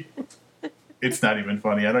quickly. It's not even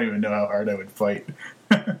funny. I don't even know how hard I would fight.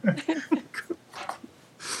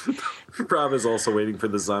 Rob is also waiting for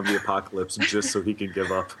the zombie apocalypse just so he can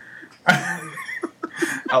give up.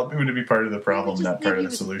 I'm going to be part of the problem, not part of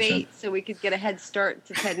the solution. Bait so we could get a head start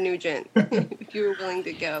to Ted Nugent if you were willing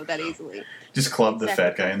to go that easily. Just club the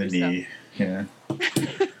fat guy in the knee. Yeah.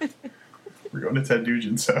 We're going to Ted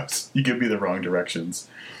Nugent's house. You give me the wrong directions.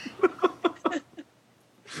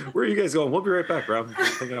 Where are you guys going? We'll be right back, Rob.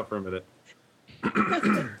 Just hang out for a minute.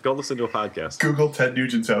 Go listen to a podcast. Google Ted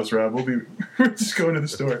Nugent's house, Rob. We're just going to the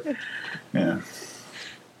store. Yeah.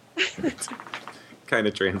 Kind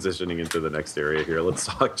of transitioning into the next area here. Let's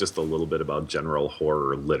talk just a little bit about general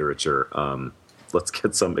horror literature. Let's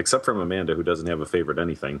get some, except from Amanda, who doesn't have a favorite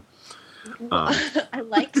anything. I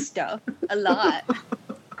like stuff a lot.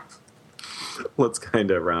 Let's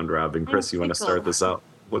kind of round robin. Chris, you want to start this out?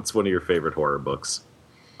 What's one of your favorite horror books?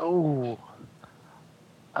 Oh.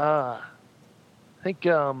 I think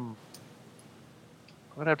I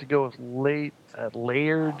would have to go with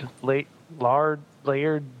Laird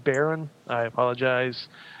Baron. I apologize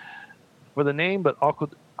for the name, but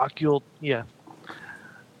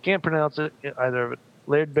can't pronounce it either of it.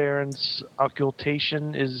 Laird Baron's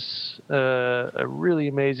Occultation is a really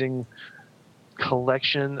amazing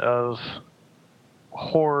collection of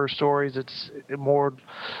horror stories. It's more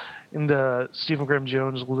in the Stephen Graham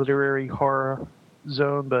Jones literary horror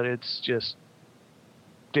zone, but it's just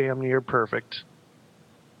damn near perfect.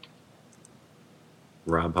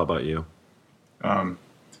 Rob, how about you? I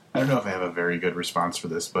don't know if I have a very good response for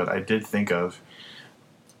this, but I did think of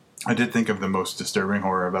the most disturbing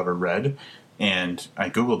horror I've ever read, and I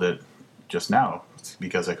Googled it just now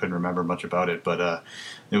because I couldn't remember much about it, but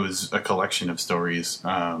it was a collection of stories.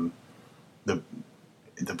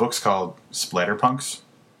 The book's called Splatterpunks,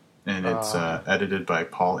 and it's edited by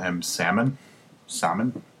Paul M. Salmon.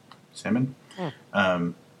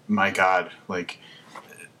 My God, like,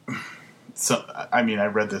 so I mean, I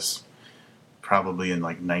read this probably in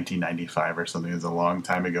like 1995 or something. It was a long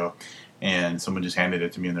time ago, and someone just handed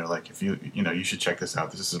it to me, and they're like, "If you should check this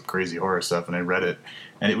out. This is some crazy horror stuff." And I read it,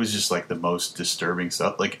 and it was just like the most disturbing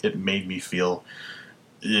stuff. Like, it made me feel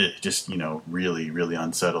just really, really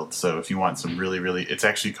unsettled. So if you want some really, really, it's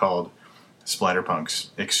actually called Splatterpunks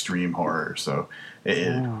Extreme Horror. So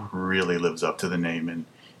it really lives up to the name, and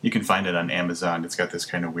you can find it on Amazon. It's got this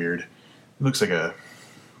kind of weird, it looks like a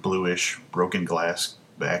bluish broken glass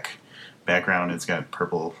background. It's got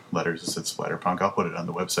purple letters that said Splatterpunk. I'll put it on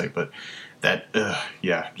the website, but that,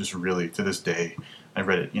 just really, to this day, I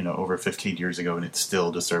read it, over 15 years ago, and it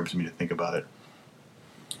still disturbs me to think about it.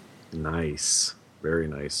 Nice. Very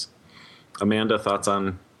nice. Amanda, thoughts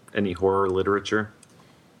on any horror literature?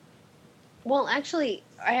 Well, I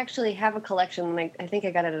actually have a collection, and I think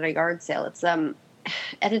I got it at a yard sale. It's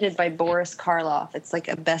edited by Boris Karloff. It's like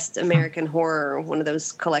a best American horror, one of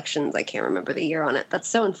those collections. I can't remember the year on it. That's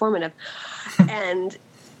so informative. And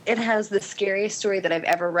it has the scariest story that I've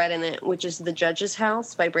ever read in it, which is The Judge's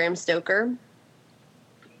House by Bram Stoker.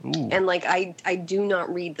 Ooh. And like, I do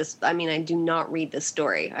not read this. I mean, I do not read this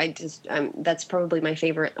story. That's probably my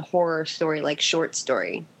favorite horror story, like short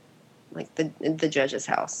story, like the Judge's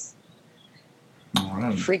House.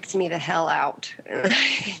 Right. Freaked me the hell out.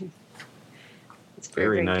 It's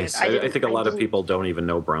very nice. I think a lot of people don't even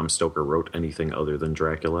know Bram Stoker wrote anything other than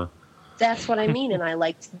Dracula. That's what I mean. And I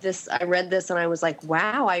liked this. I read this and I was like,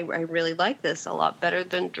 wow, I really like this a lot better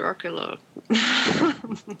than Dracula.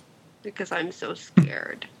 Because I'm so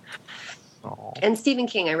scared. Aww. And Stephen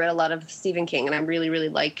King. I read a lot of Stephen King, and I really, really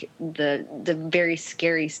like the very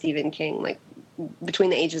scary Stephen King, like between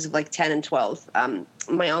the ages of like 10 and 12.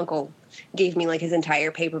 My uncle gave me like his entire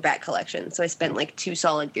paperback collection, so I spent like 2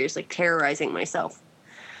 solid years like terrorizing myself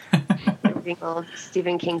reading all of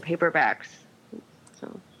Stephen King paperbacks.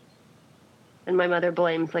 So, And my mother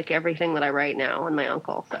blames like everything that I write now on my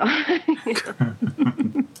uncle. So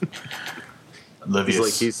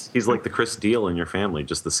He's like the Chris Deal in your family,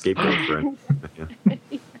 just the scapegoat for it. Yeah.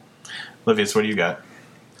 Livius, what do you got?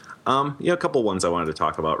 A couple ones I wanted to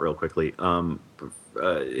talk about real quickly.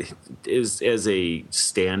 Is as a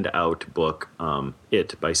standout book,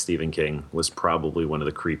 It by Stephen King was probably one of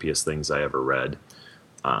the creepiest things I ever read.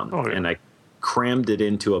 And I crammed it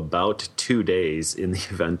into about 2 days in the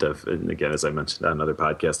event of, and again, as I mentioned on another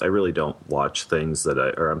podcast, I really don't watch things I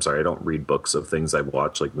don't read books of things I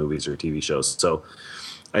watch, like movies or TV shows. So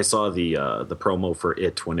I saw the promo for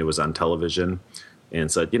It when it was on television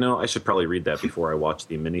and said, I should probably read that before I watch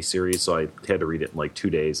the miniseries. So I had to read it in like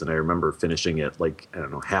 2 days. And I remember finishing it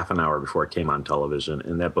half an hour before it came on television.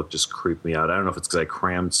 And that book just creeped me out. I don't know if it's because I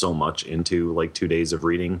crammed so much into like 2 days of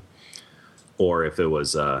reading, or if it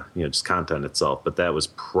was, just content itself. But that was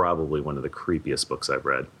probably one of the creepiest books I've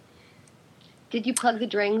read. Did you plug the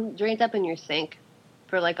drains up in your sink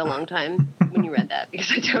for like a long time when you read that?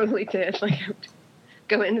 Because I totally did. Like, I would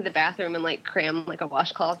go into the bathroom and like cram like a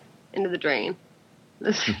washcloth into the drain.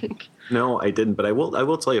 The sink. No, I didn't. But I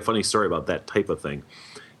will tell you a funny story about that type of thing.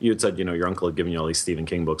 You had said, your uncle had given you all these Stephen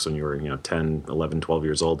King books when you were, 10, 11, 12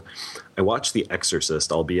 years old. I watched The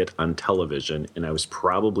Exorcist, albeit on television, and I was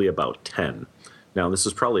probably about 10. Now, this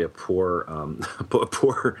was probably a poor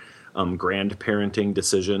grandparenting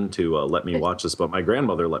decision to let me watch this, but my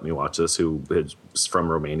grandmother let me watch this, who is from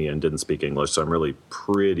Romania and didn't speak English, so I'm really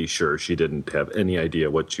pretty sure she didn't have any idea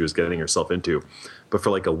what she was getting herself into. But for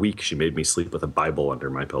like a week, she made me sleep with a Bible under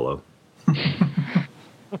my pillow.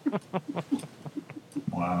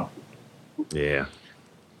 Wow. Yeah.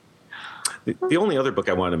 The only other book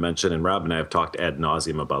I wanted to mention, and Rob and I have talked ad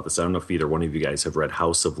nauseum about this, I don't know if either one of you guys have read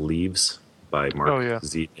House of Leaves by Mark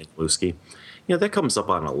Z. Jankowski. That comes up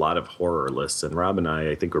on a lot of horror lists, and Rob and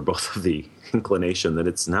I think we're both of the inclination that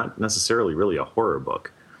it's not necessarily really a horror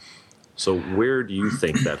book. So where do you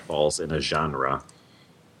think that falls in a genre?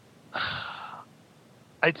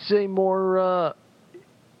 I'd say more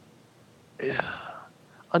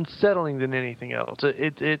unsettling than anything else.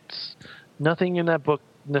 It's nothing in that book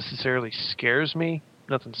necessarily scares me.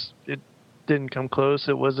 It didn't come close.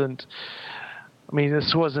 It wasn't. I mean,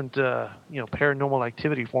 this wasn't Paranormal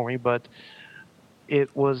Activity for me, but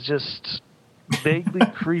it was just vaguely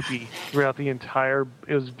creepy throughout the entire.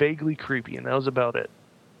 It was vaguely creepy, and that was about it.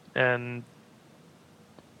 And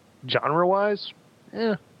genre-wise,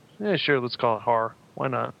 sure, let's call it horror. Why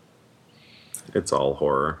not? It's all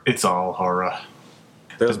horror. It's all horror.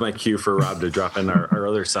 That was my cue for Rob to drop in our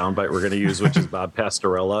other soundbite we're going to use, which is Bob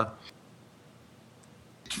Pastorella.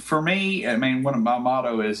 For me, I mean, one of my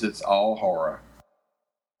motto is it's all horror.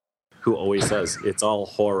 Who always says it's all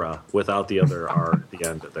horror without the other R at the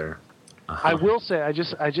end there. Uh-huh. I will say, I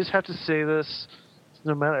just have to say this,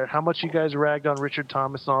 no matter how much you guys ragged on Richard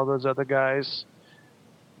Thomas and all those other guys,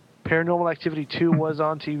 Paranormal Activity 2 was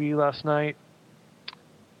on TV last night,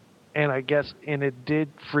 and it did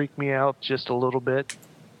freak me out just a little bit.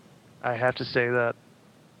 I have to say that.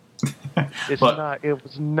 It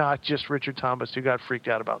was not just Richard Thomas who got freaked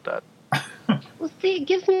out about that. Well, see, it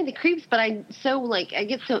gives me the creeps, but I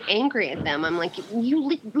get so angry at them. I'm like, you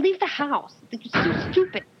leave the house. Like, you're so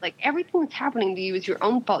stupid. Like, everything that's happening to you is your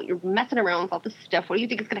own fault. You're messing around with all this stuff. What do you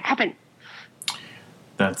think is going to happen?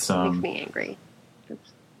 It makes me angry.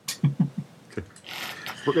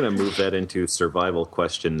 We're going to move that into survival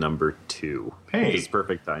question number 2. Hey. This is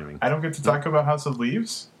perfect timing. I don't get to talk about House of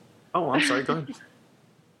Leaves? Oh, I'm sorry. Go ahead.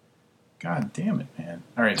 God damn it, man.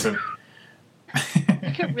 All right, so...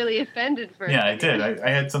 You got really offended for Yeah, I did. I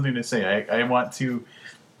had something to say. I want to...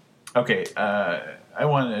 Okay, I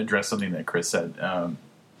want to address something that Chris said.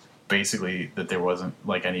 Basically, that there wasn't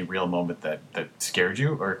like any real moment that scared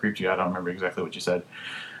you or creeped you out. I don't remember exactly what you said.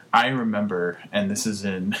 I remember, and this is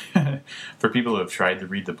in... for people who have tried to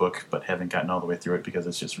read the book but haven't gotten all the way through it because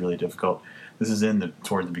it's just really difficult. This is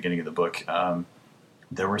toward the beginning of the book.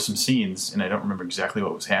 There were some scenes, and I don't remember exactly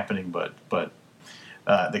what was happening, but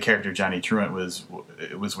the character Johnny Truant was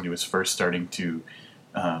when he was first starting to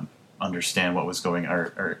understand what was going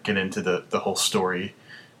or get into the whole story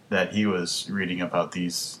that he was reading about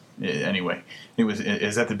these. Anyway, it was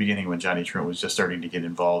at the beginning when Johnny Truant was just starting to get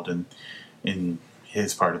involved in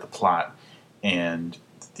his part of the plot, and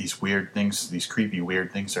these weird things, these creepy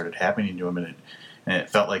weird things started happening to him, and it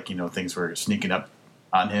felt like things were sneaking up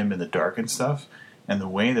on him in the dark and stuff. And the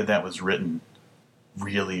way that was written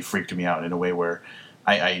really freaked me out in a way where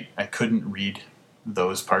I couldn't read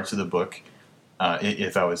those parts of the book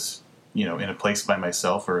if I was, in a place by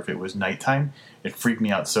myself or if it was nighttime. It freaked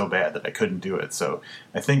me out so bad that I couldn't do it. So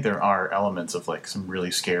I think there are elements of like some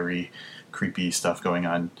really scary creepy stuff going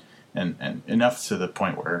on, and enough to the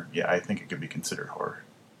point where, yeah, I think it could be considered horror.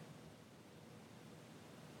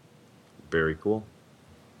 Very cool.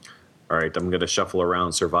 All right, I'm going to shuffle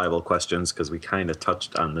around survival questions because we kind of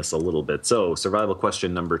touched on this a little bit. So, survival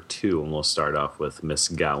question number 2, and we'll start off with Miss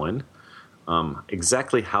Gowan.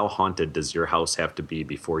 Exactly how haunted does your house have to be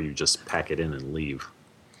before you just pack it in and leave?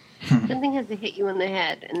 Something has to hit you in the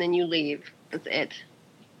head, and then you leave. That's it.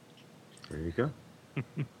 There you go.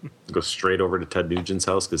 Go straight over to Ted Nugent's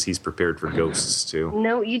house because he's prepared for ghosts too.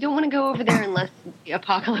 No, you don't want to go over there unless the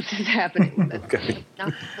apocalypse is happening. That's Okay. not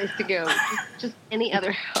the place to go. Just any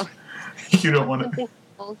other house. You don't want Something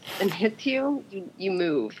falls and hits you, you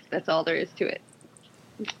move. That's all there is to it.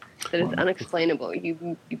 That is unexplainable.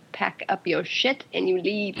 You pack up your shit and you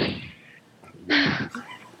leave.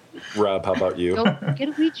 Rob, how about you? Don't get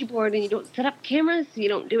a Ouija board and you don't set up cameras. You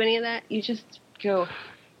don't do any of that. You just go,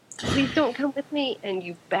 please don't come with me, and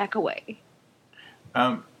you back away.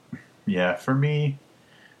 Yeah, for me,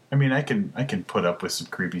 I mean, I can put up with some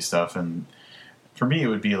creepy stuff, and for me, it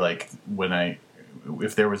would be like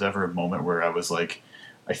if there was ever a moment where I was like,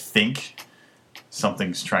 I think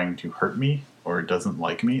something's trying to hurt me or doesn't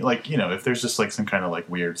like me, like, you know, if there's just like some kind of like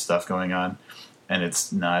weird stuff going on and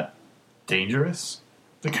it's not dangerous,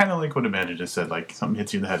 the kind of like what Amanda just said, like something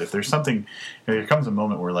hits you in the head. If there's something, if there comes a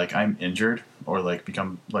moment where like I'm injured or like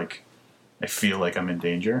become like I feel like I'm in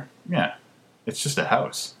danger, yeah, it's just a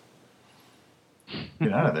house.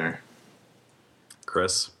 Get out of there.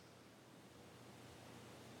 Chris?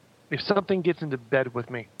 If something gets into bed with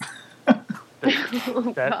me,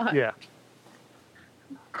 God. yeah.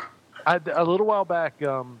 A little while back,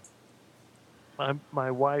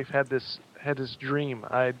 my wife had this dream.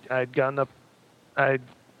 I'd gotten up,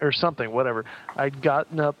 or something, whatever. I'd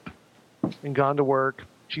gotten up and gone to work.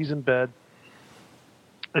 She's in bed,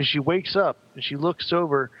 and she wakes up and she looks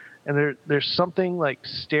over, and there's something like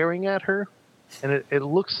staring at her, and it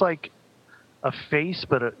looks like a face,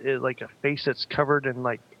 but like a face that's covered in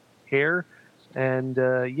like hair. And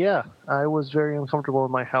yeah, I was very uncomfortable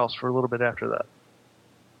in my house for a little bit after that.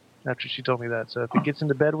 After she told me that. So if it gets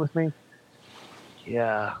into bed with me,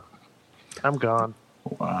 yeah, I'm gone.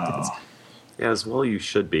 Wow. Yeah, as well you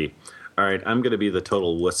should be. All right, I'm going to be the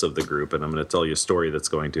total wuss of the group, and I'm going to tell you a story that's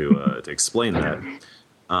going to explain that.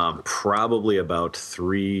 Probably about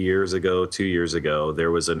 2 years ago,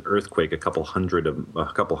 there was an earthquake a couple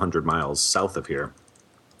hundred miles south of here.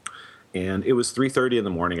 And it was 3:30 in the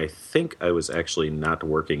morning. I think I was actually not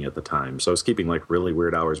working at the time, so I was keeping like really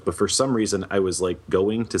weird hours. But for some reason, I was like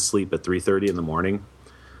going to sleep at 3:30 in the morning.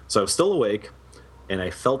 So I was still awake, and I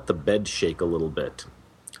felt the bed shake a little bit.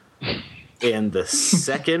 And the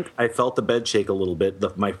second I felt the bed shake a little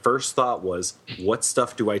bit, my first thought was, what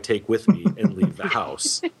stuff do I take with me and leave the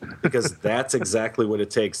house? Because that's exactly what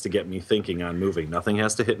it takes to get me thinking on moving. Nothing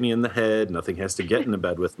has to hit me in the head. Nothing has to get in the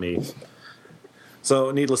bed with me.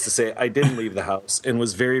 So, needless to say, I didn't leave the house and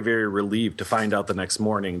was very, very relieved to find out the next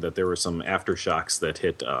morning that there were some aftershocks that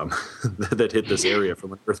hit that hit this area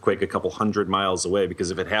from an earthquake a couple hundred miles away.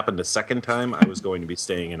 Because if it happened a second time, I was going to be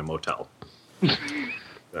staying in a motel.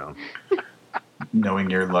 So,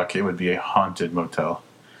 Knowing your luck, it would be a haunted motel.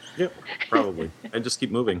 yep, probably. I just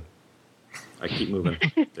keep moving. I keep moving.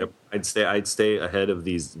 Yep, I'd stay ahead of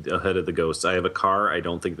the ghosts. I have a car. I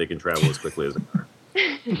don't think they can travel as quickly as a car.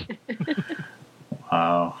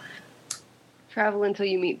 Wow. Travel until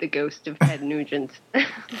you meet the ghost of Ted Nugent.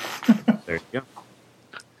 There you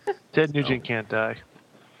go. Ted Nugent can't die.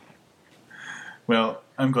 Well,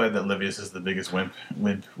 I'm glad that Livius is the biggest wimp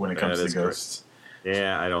when it comes That to is ghosts.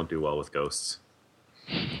 Yeah, I don't do well with ghosts.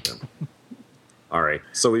 Yep. All right,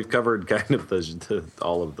 so we've covered kind of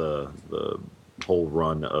all of the whole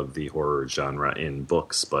run of the horror genre in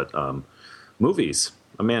books, but movies.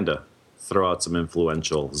 Amanda, throw out some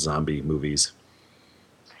influential zombie movies.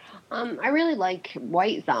 I really like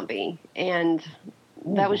White Zombie, and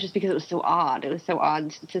that was just because it was so odd. It was so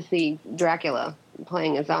odd to see Dracula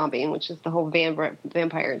playing a zombie, which is the whole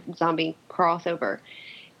vampire zombie crossover.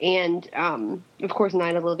 And, of course,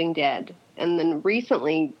 Night of the Living Dead. And then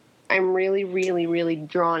recently, I'm really, really, really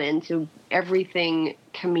drawn into everything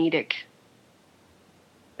comedic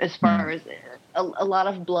as far as a lot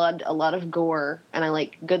of blood, a lot of gore, and I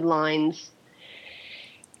like good lines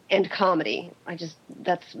and comedy.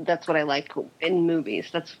 That's what I like in movies.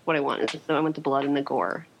 That's what I want. So I want the blood and the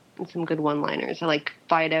gore and some good one-liners. I like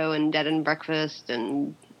Fido and Dead and Breakfast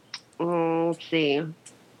and let's see.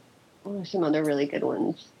 Oh, some other really good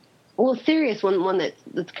ones. Well, serious one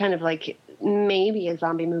that's kind of like maybe a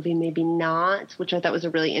zombie movie, maybe not, which I thought was a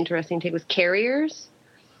really interesting take, was Carriers.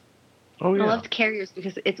 Oh yeah. I loved Carriers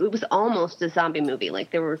because it was almost a zombie movie.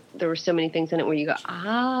 Like there were so many things in it where you go,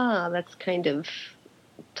 that's kind of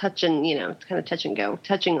touching, it's kind of touch and go,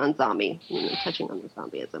 touching on zombie, touching on the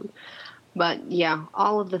zombieism. But yeah,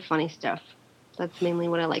 all of the funny stuff. That's mainly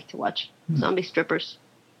what I like to watch. Zombie strippers.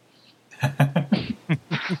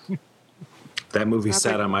 That movie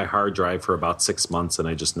sat on my hard drive for about 6 months, and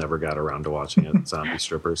I just never got around to watching it. Zombie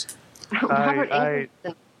Strippers. Robert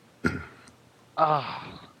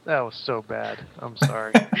That was so bad. I'm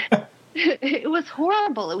sorry. It was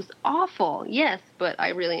horrible. It was awful. Yes, but I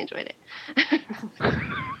really enjoyed it.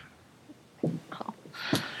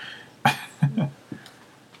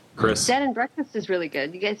 Chris. Dead and Breakfast is really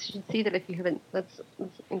good. You guys should see that if you haven't. That's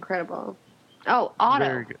incredible. Oh,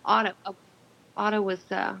 Otto. Otto was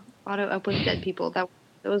Up with Dead People. That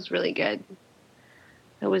was really good.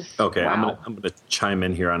 That was okay. Wow. I'm gonna chime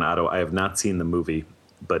in here on Otto. I have not seen the movie,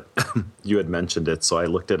 but you had mentioned it, so I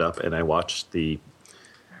looked it up and I watched the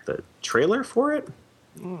trailer for it,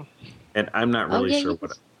 and I'm not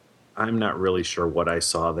really sure what I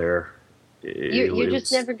saw there. You're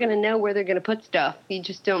just never going to know where they're going to put stuff. You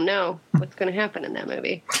just don't know what's going to happen in that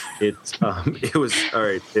movie. It was all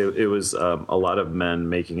right. It was a lot of men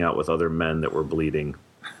making out with other men that were bleeding,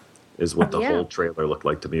 is what the whole trailer looked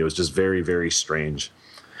like to me. It was just very, very strange.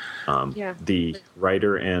 The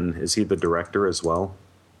writer, and is he the director as well?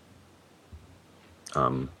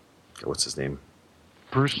 What's his name?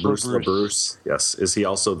 Bruce LaBruce. Yes. Is he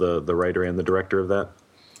also the writer and the director of that?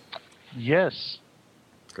 Yes.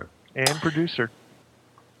 Okay. And producer.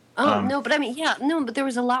 Oh, no, but I mean, but there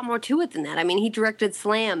was a lot more to it than that. I mean, he directed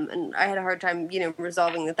Slam, and I had a hard time,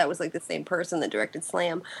 resolving that was like the same person that directed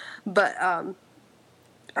Slam. But, I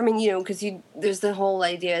mean, because there's the whole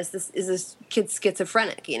idea, is this kid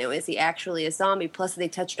schizophrenic? Is he actually a zombie? Plus, they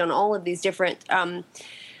touched on all of these different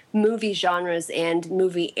movie genres and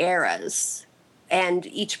movie eras. And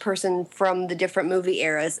each person from the different movie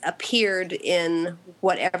eras appeared in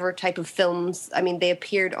whatever type of films. I mean, they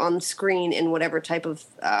appeared on screen in whatever type of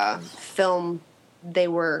film they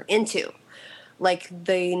were into. Like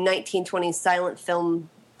the 1920s silent film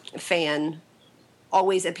fan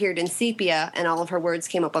always appeared in sepia, and all of her words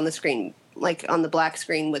came up on the screen, like on the black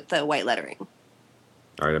screen with the white lettering.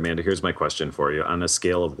 All right, Amanda, here's my question for you. On a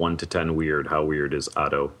scale of 1 to 10 weird, how weird is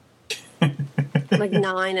Otto? Like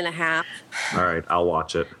 9.5. All right, I'll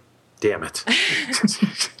watch it. Damn it.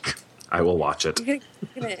 I will watch it.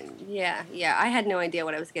 Yeah. I had no idea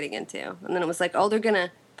what I was getting into. And then it was like, they're going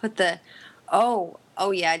to put I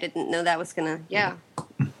didn't know that was going to,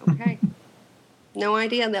 okay. No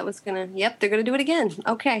idea that was going to, they're going to do it again.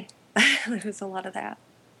 Okay. There was a lot of that.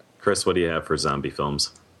 Chris, what do you have for zombie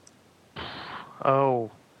films?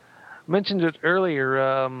 Oh, mentioned it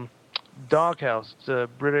earlier. Doghouse. It's a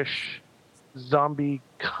British zombie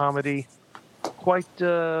comedy. Quite,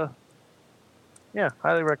 highly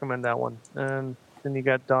recommend that one. And then you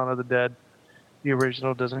got Dawn of the Dead. The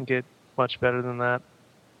original doesn't get much better than that.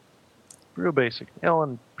 Real basic.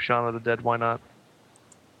 And Shaun of the Dead, why not?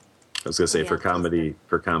 I was gonna say for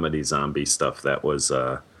comedy zombie stuff, that was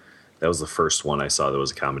the first one I saw that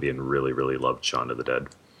was a comedy, and really, really loved Shaun of the Dead.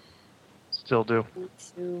 Still do. Me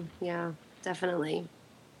too. Yeah, definitely.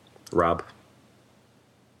 Rob?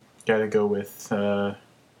 Gotta go with I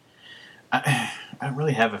don't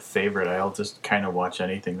really have a favorite. I'll just kind of watch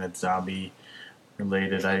anything that's zombie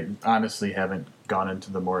related. I honestly haven't gone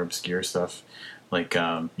into the more obscure stuff, like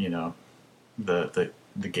the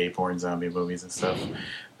gay porn zombie movies and stuff.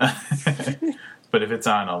 But if it's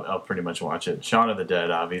on, I'll pretty much watch it. Shaun of the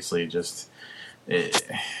Dead, obviously, I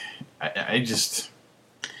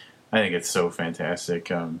think it's so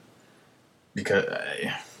fantastic. Because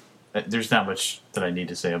there's not much that I need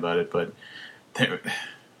to say about it, but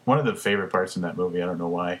one of the favorite parts in that movie, I don't know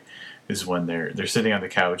why, is when they're sitting on the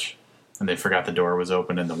couch and they forgot the door was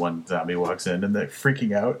open and the one zombie walks in and they're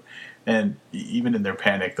freaking out. And even in their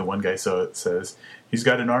panic, the one guy says, "He's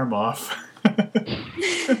got an arm off."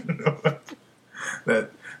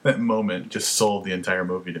 That moment just sold the entire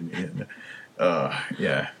movie to me. And,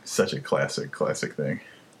 such a classic thing.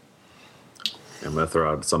 I'm going to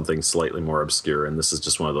throw out something slightly more obscure, and this is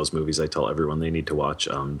just one of those movies I tell everyone they need to watch.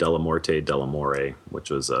 Della Morte, Dell'Amore, which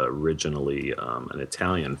was originally an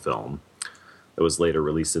Italian film that was later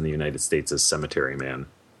released in the United States as Cemetery Man.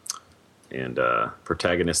 And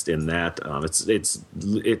protagonist in that,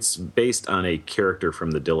 it's based on a character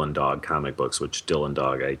from the Dylan Dog comic books, which Dylan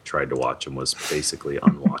Dog, I tried to watch and was basically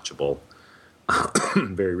unwatchable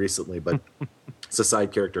very recently, but it's a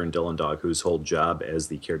side character in Dylan Dog whose whole job as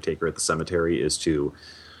the caretaker at the cemetery is to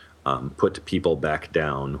put people back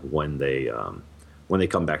down when they when they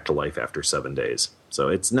come back to life after 7 days. So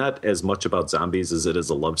it's not as much about zombies as it is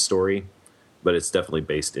a love story, but it's definitely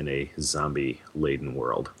based in a zombie-laden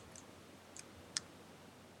world.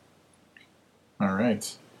 All right.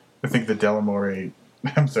 I think the Delamorte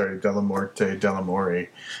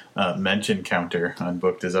mention counter on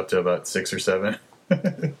Booked is up to about 6 or 7.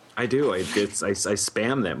 I do. I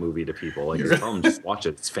spam that movie to people. Like, tell them, just watch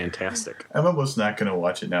it. It's fantastic. I'm almost not going to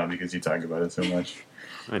watch it now because you talk about it so much.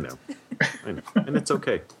 I know. And it's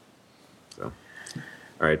okay. So, all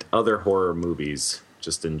right. Other horror movies,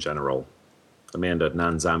 just in general. Amanda,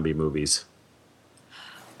 non-zombie movies.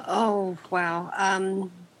 Oh, wow.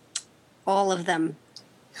 All of them.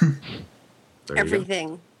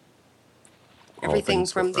 Everything. Everything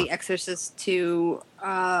from The Exorcist to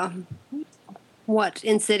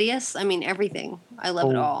Insidious? I mean, everything. I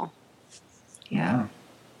love it all. Yeah.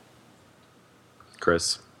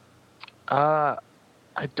 Chris?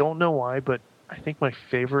 I don't know why, but I think my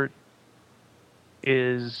favorite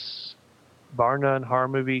is bar none horror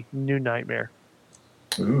movie New Nightmare.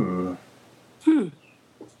 Ooh.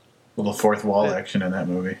 Little fourth wall action in that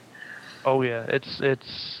movie. Oh yeah,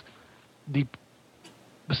 it's the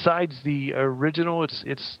besides the original, it's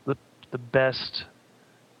the best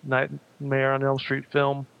Nightmare on Elm Street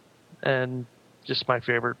film, and just my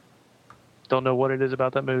favorite. Don't know what it is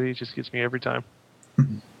about that movie; it just gets me every time.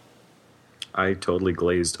 I totally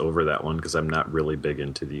glazed over that one because I'm not really big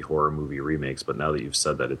into the horror movie remakes, but now that you've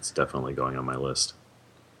said that, it's definitely going on my list.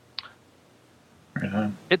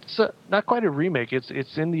 It's not quite a remake.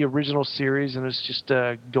 It's in the original series, and it's just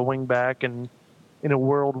going back and in a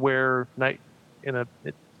world where the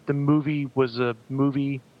movie was a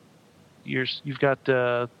movie. You've got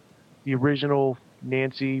the original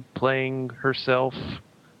Nancy playing herself.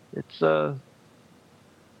 It's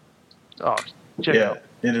check it out.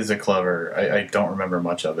 It is a clever. I don't remember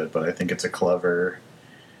much of it, but I think it's a clever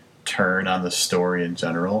turn on the story in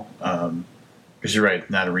general. Because you're right,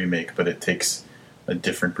 not a remake, but it takes a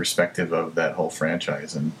different perspective of that whole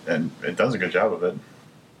franchise, and it does a good job of it.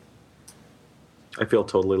 I feel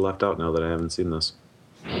totally left out now that I haven't seen this.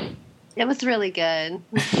 It was really good.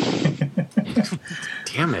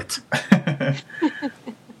 Damn it.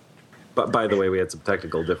 But by the way, we had some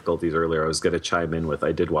technical difficulties earlier. I was going to chime in with,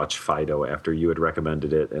 I did watch Fido after you had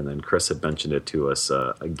recommended it, and then Chris had mentioned it to us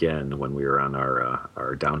again when we were on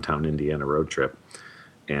our downtown Indiana road trip.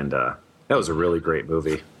 And that was a really great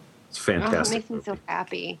movie. It's fantastic. It makes me so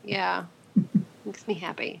happy. Yeah. Makes me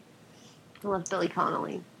happy. I love Billy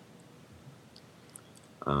Connolly.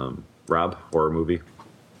 Rob, horror movie?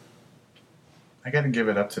 I got to give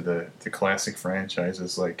it up to the classic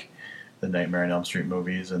franchises like the Nightmare on Elm Street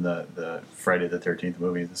movies and the Friday the 13th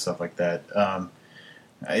movies and stuff like that.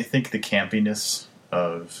 I think the campiness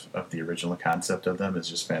of the original concept of them is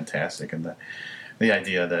just fantastic, and the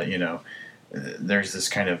idea that there's this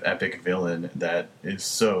kind of epic villain that is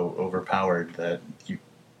so overpowered that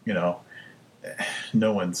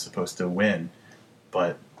no one's supposed to win,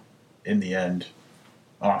 but in the end,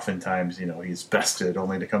 oftentimes he's bested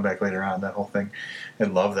only to come back later on. That whole thing, I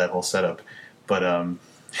love that whole setup. But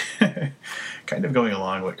kind of going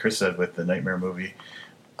along what Chris said with the Nightmare movie,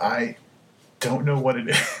 I don't know what it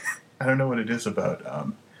is. I don't know what it is about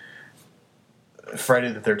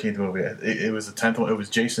Friday the 13th movie. It was the 10th one. It was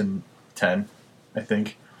Jason 10, I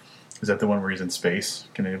think. Is that the one where he's in space?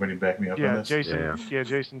 Can anybody back me up on this?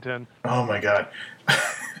 Jason 10. Oh my god!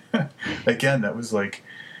 Again, that was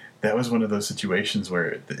one of those situations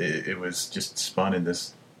where it was just spun in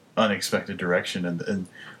this unexpected direction, and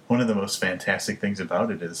one of the most fantastic things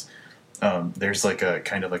about it is there's like a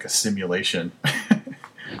kind of like a simulation.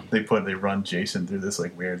 They run Jason through this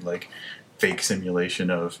weird fake simulation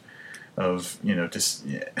of just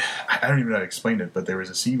I don't even know how to explain it, but there was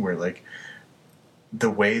a scene where the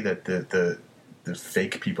way that the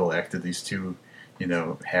fake people acted, these two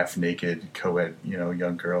half naked co-ed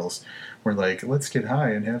young girls were let's get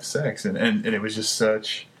high and have sex, and it was just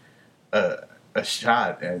such a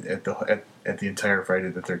shot at the entire Friday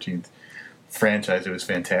the 13th franchise. It was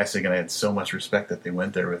fantastic, and I had so much respect that they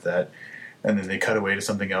went there with that. And then they cut away to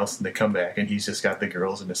something else, and they come back, and he's just got the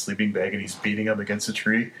girls in a sleeping bag, and he's beating them against a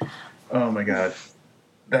tree. Oh my god,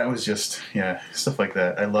 that was just stuff like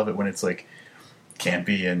that. I love it when it's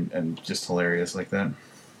campy and just hilarious like that.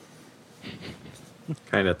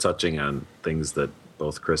 Kind of touching on things that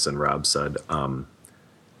both Chris and Rob said.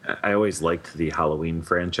 I always liked the Halloween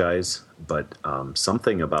franchise, but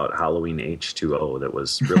something about Halloween H2O that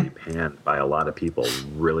was really panned by a lot of people.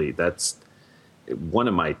 Really, that's one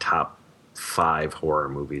of my top 5 horror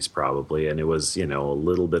movies probably, and it was a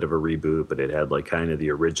little bit of a reboot, but it had kind of the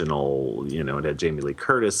original. It had Jamie Lee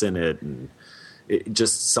Curtis in it, and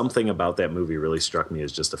just something about that movie really struck me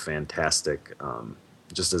as just a fantastic,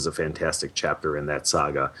 just as a fantastic chapter in that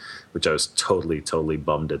saga, which I was totally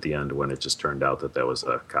bummed at the end when it just turned out that was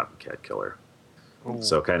a copycat killer. Ooh.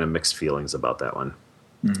 So kind of mixed feelings about that one.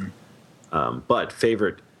 Mm-hmm. But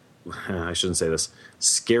favorite, I shouldn't say this,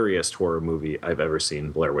 scariest horror movie I've ever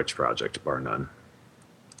seen, Blair Witch Project, bar none.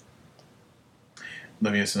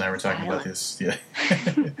 Livius and I were talking about this. Yeah,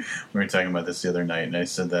 we were talking about this the other night, and I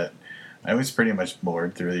said that I was pretty much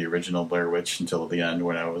bored through the original Blair Witch until the end,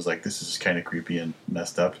 when I was like, "This is kind of creepy and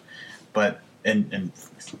messed up." But and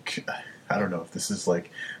I don't know if this is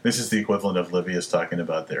the equivalent of Livius talking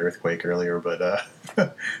about the earthquake earlier, but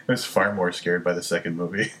I was far more scared by the second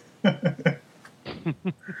movie,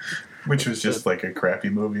 which was just like a crappy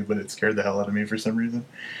movie, but it scared the hell out of me for some reason.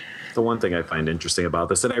 The one thing I find interesting about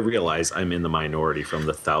this, and I realize I'm in the minority from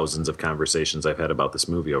the thousands of conversations I've had about this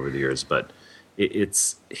movie over the years, but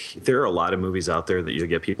there are a lot of movies out there that you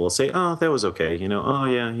get people say, "Oh, that was okay," "Oh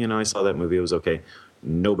yeah, I saw that movie, it was okay."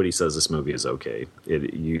 Nobody says this movie is okay.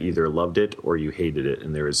 You either loved it or you hated it,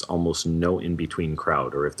 and there is almost no in-between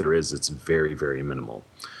crowd, or if there is, it's very, very minimal.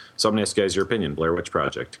 So I'm going to ask you guys your opinion. Blair Witch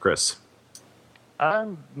Project. Chris?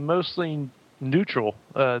 I'm mostly neutral.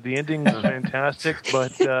 The ending is fantastic,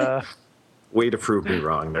 but... Way to prove me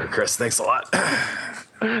wrong there, Chris. Thanks a lot.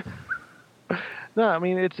 No, I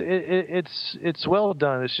mean, it's well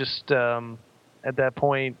done. It's just at that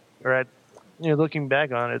point, or looking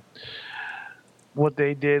back on it, what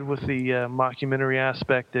they did with the mockumentary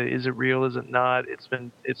aspect, is it real, is it not? It's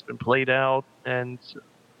been played out, and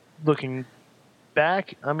looking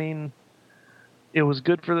back, I mean, it was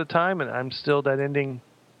good for the time, and I'm still, that ending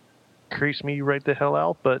creeps me right the hell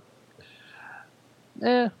out, but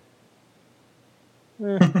It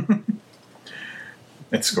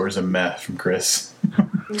scores a meh from Chris.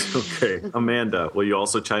 Okay. Amanda, will you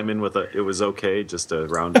also chime in with it was okay, just to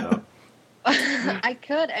round it up? I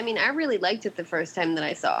could. I mean, I really liked it the first time that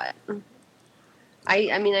I saw it.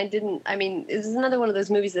 This is another one of those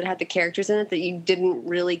movies that had the characters in it that you didn't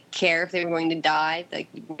really care if they were going to die. Like,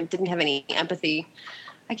 you didn't have any empathy.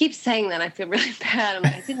 I keep saying that. I feel really bad. I'm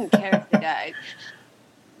like, I didn't care if they died.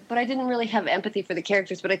 But I didn't really have empathy for the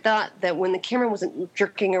characters. But I thought that when the camera wasn't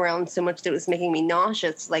jerking around so much that it was making me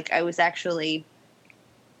nauseous, like I was actually...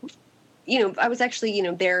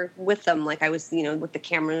 there with them, like I was, with the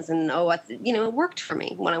cameras, and it worked for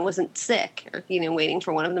me when I wasn't sick or, waiting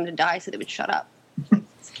for one of them to die so they would shut up. It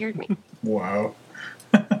scared me. Wow.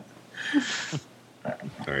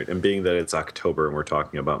 All right, and being that it's October and we're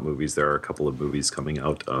talking about movies, there are a couple of movies coming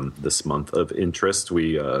out this month of interest.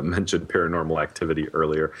 We mentioned Paranormal Activity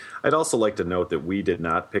earlier. I'd also like to note that we did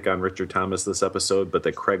not pick on Richard Thomas this episode, but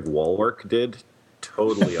that Craig Walwork did,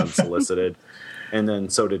 totally unsolicited. And then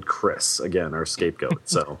so did Chris, again, our scapegoat.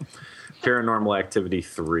 So Paranormal Activity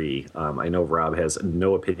 3. I know Rob has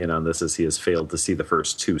no opinion on this as he has failed to see the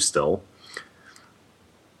first two still.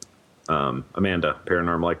 Amanda,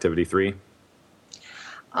 Paranormal Activity 3?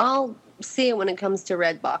 I'll see it when it comes to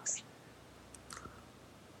Redbox.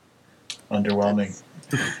 Underwhelming.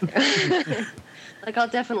 Like, I'll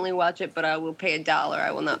definitely watch it, but I will pay $1. I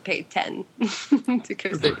will not pay $10 to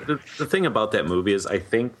go see it. The thing about that movie is I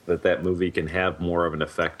think that movie can have more of an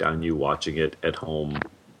effect on you watching it at home,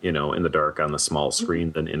 in the dark on the small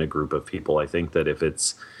screen than in a group of people. I think that if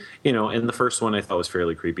it's, and the first one I thought was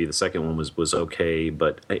fairly creepy. The second one was okay,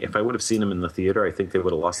 but if I would have seen them in the theater, I think they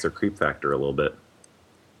would have lost their creep factor a little bit.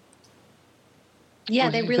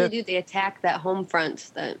 Yeah, they really do. They attack that home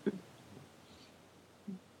front.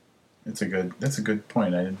 That's a good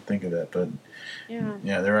point. I didn't think of that, but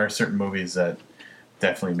yeah, there are certain movies that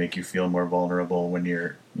definitely make you feel more vulnerable when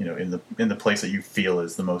you're, in the place that you feel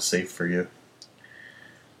is the most safe for you.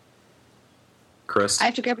 Chris, I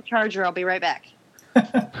have to grab a charger. I'll be right back.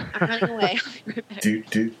 I'm running away. I'll be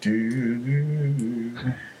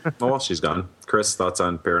right back. Well, she's gone. Chris, thoughts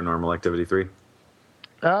on Paranormal Activity 3?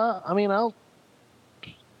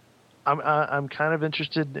 I'm kind of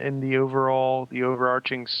interested in the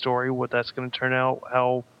overarching story, what that's going to turn out,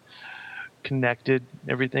 how connected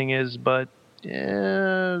everything is. But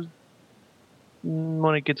when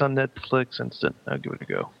it gets on Netflix instant, I'll give it a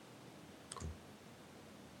go.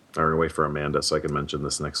 I'm going to wait for Amanda so I can mention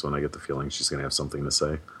this next one. I get the feeling she's going to have something to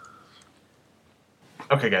say.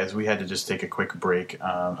 Okay, guys, we had to just take a quick break.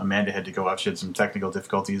 Amanda had to go out. She had some technical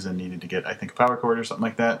difficulties and needed to get, I think, a power cord or something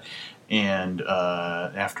like that. And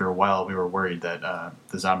after a while, we were worried that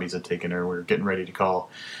the zombies had taken her. We were getting ready to call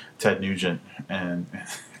Ted Nugent and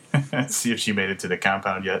see if she made it to the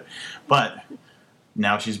compound yet. But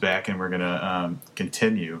now she's back, and we're going to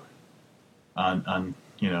continue on.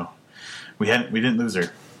 We didn't lose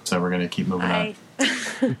her. So we're going to keep moving on.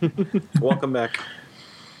 Welcome back.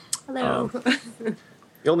 Hello.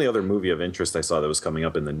 The only other movie of interest I saw that was coming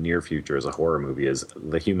up in the near future as a horror movie is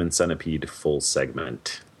The Human Centipede full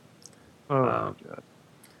segment. Oh, my God.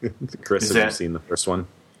 Chris, have you seen the first one?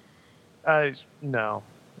 No.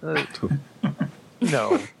 No.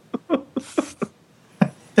 No.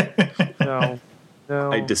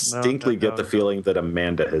 I distinctly get the feeling that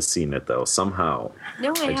Amanda has seen it, though, somehow.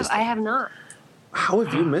 No, I have not. How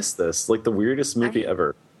have you missed this? Like the weirdest movie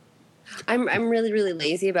ever. I'm really, really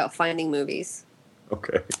lazy about finding movies.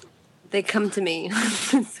 Okay. They come to me.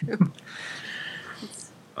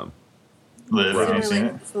 Liv, have you seen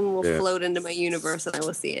it? This one will float into my universe and I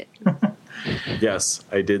will see it. Yes,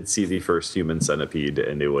 I did see the first Human Centipede,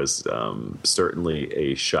 and it was certainly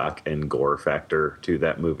a shock and gore factor to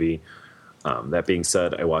that movie. That being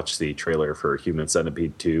said, I watched the trailer for Human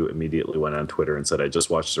Centipede 2, immediately went on Twitter and said I just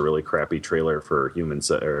watched a really crappy trailer for Human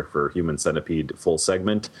Centipede full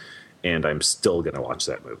segment, and I'm still going to watch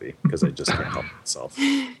that movie because I just can't help myself.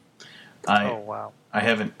 Oh, wow. I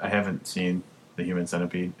haven't seen The Human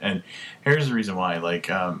Centipede, and here's the reason why. Like,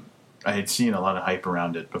 I had seen a lot of hype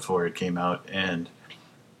around it before it came out, and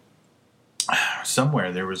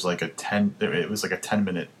somewhere there was like a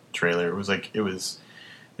 10-minute trailer.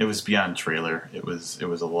 It was beyond trailer. It was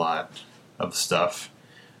a lot of stuff,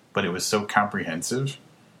 but it was so comprehensive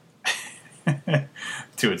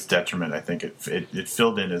to its detriment. I think it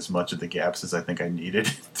filled in as much of the gaps as I think I needed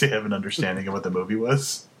to have an understanding of what the movie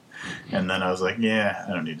was. And then I was like, yeah,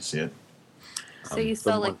 I don't need to see it. So you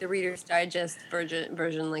saw like the Reader's Digest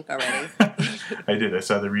version like already? I did. I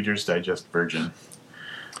saw the Reader's Digest version.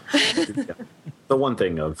 The one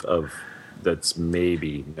thing of that's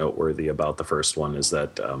maybe noteworthy about the first one is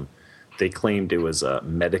that they claimed it was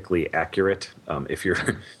medically accurate. If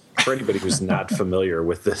you're for anybody who's not familiar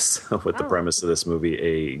with this, with the premise of this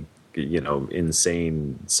movie,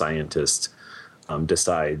 insane scientist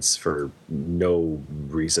decides for no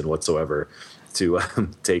reason whatsoever to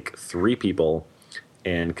take 3 people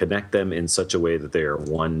and connect them in such a way that they are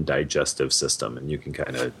one digestive system. And you can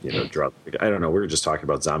kind of, draw, I don't know, we were just talking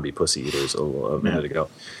about zombie pussy eaters a minute ago.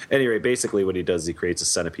 Anyway, basically what he does is he creates a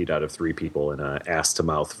centipede out of 3 people in an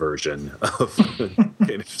ass-to-mouth version of kind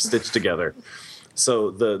of stitched together. So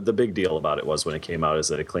the big deal about it was when it came out is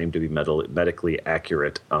that it claimed to be medically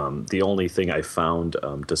accurate. The only thing I found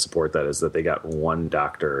to support that is that they got one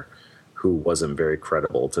doctor who wasn't very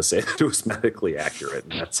credible to say that it was medically accurate,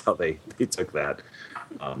 and that's how they took that.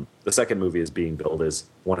 The second movie is being billed as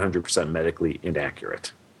 100% medically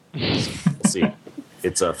inaccurate. So we'll see.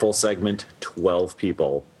 It's a full segment, 12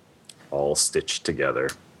 people, all stitched together.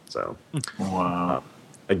 So, wow.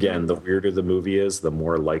 Again, the weirder the movie is, the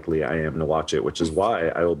more likely I am to watch it, which is why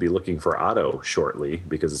I will be looking for Otto shortly,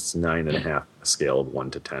 because it's 9.5 scale of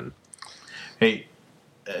 1 to 10. Hey,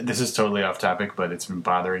 this is totally off topic, but it's been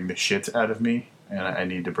bothering the shit out of me, and I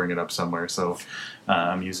need to bring it up somewhere, so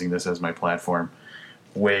I'm using this as my platform.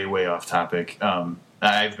 Way off topic.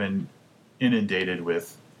 I've been inundated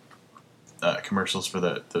with commercials for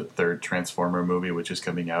the third Transformer movie, which is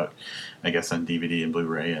coming out, I guess, on DVD and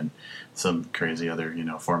Blu-ray and some crazy other,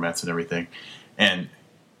 formats and everything. And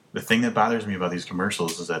the thing that bothers me about these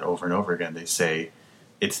commercials is that over and over again they say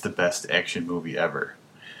it's the best action movie ever.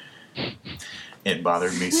 It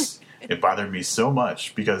bothered me. It bothered me so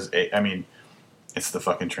much because it's the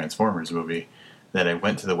fucking Transformers movie that I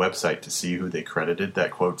went to the website to see who they credited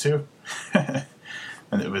that quote to.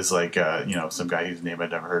 And it was like, some guy whose name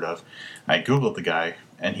I'd never heard of. I Googled the guy,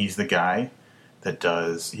 and he's the guy that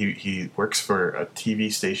does, he works for a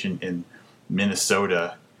TV station in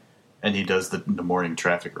Minnesota, and he does the morning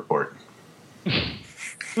traffic report. They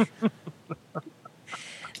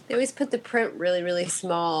always put the print really, really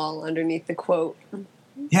small underneath the quote.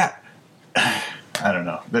 Yeah. I don't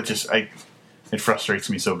know. That just, it frustrates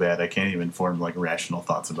me so bad I can't even form rational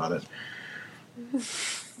thoughts about it.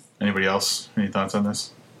 Anybody else? Any thoughts on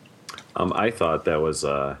this? I thought that was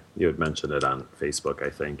you had mentioned it on Facebook, I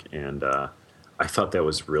think, and I thought that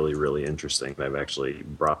was really, really interesting. I've actually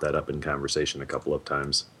brought that up in conversation a couple of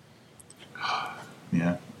times.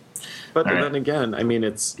 Yeah. But then again,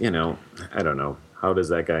 it's, I don't know. How does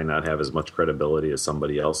that guy not have as much credibility as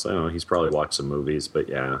somebody else? I don't know. He's probably watched some movies, but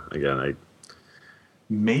yeah, again,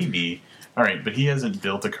 maybe. All right, but he hasn't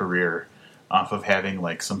built a career off of having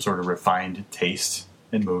some sort of refined taste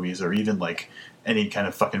in movies, or even any kind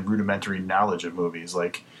of fucking rudimentary knowledge of movies.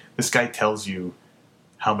 This guy tells you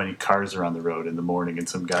how many cars are on the road in the morning in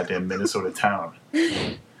some goddamn Minnesota town.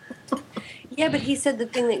 Yeah, but he said the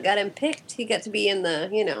thing that got him picked, he got to be in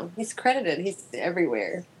the, he's credited. He's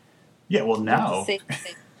everywhere. Yeah, well now,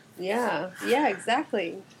 Yeah,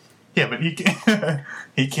 exactly. Yeah, but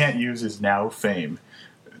he can't use his now fame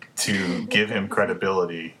to give him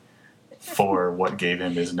credibility for what gave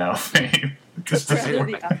him his now fame.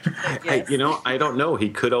 Hey, I don't know. He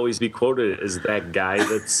could always be quoted as that guy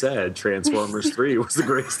that said Transformers 3 was the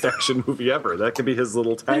greatest action movie ever. That could be his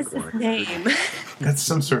little tagline. Name. That's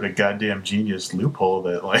some sort of goddamn genius loophole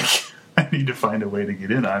that, like, I need to find a way to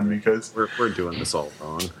get in on because we're doing this all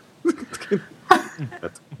wrong.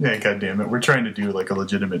 Yeah, goddamn it. We're trying to do, like, a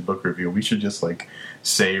legitimate book review. We should just, like,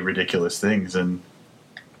 say ridiculous things and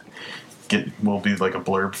we'll be like a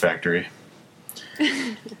blurb factory.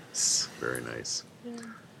 Very nice.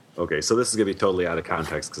 Okay, so this is going to be totally out of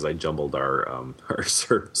context because I jumbled our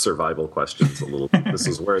survival questions a little. This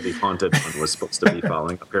is where the haunted one was supposed to be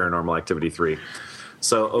following Paranormal Activity 3.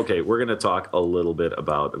 So, okay, we're going to talk a little bit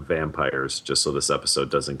about vampires, just so this episode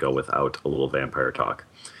doesn't go without a little vampire talk.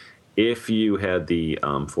 If you had the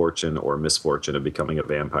fortune or misfortune of becoming a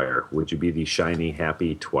vampire, would you be the shiny,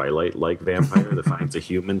 happy, Twilight-like vampire that finds a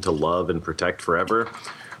human to love and protect forever?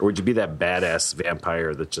 Or would you be that badass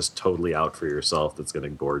vampire that's just totally out for yourself, that's going to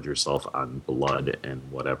gorge yourself on blood and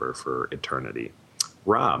whatever for eternity?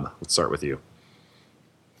 Rob, let's start with you.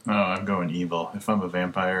 Oh, I'm going evil. If I'm a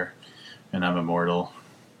vampire and I'm immortal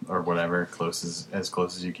or whatever, as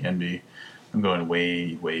close as you can be, I'm going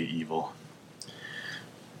way, way evil.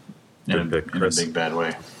 In a big bad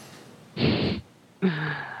way.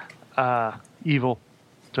 Evil.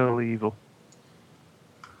 Totally evil.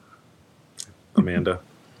 Amanda?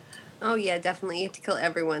 Oh, yeah, definitely. You have to kill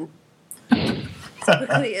everyone as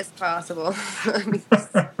quickly as possible. I mean,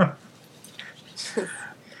 just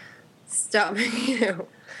stop, this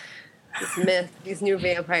myth, these new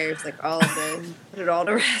vampires, like all of them, put it all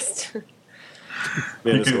to rest.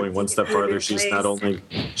 Amanda's going one step farther. She's not only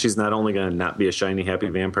going to not be a shiny, happy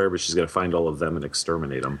vampire, but she's going to find all of them and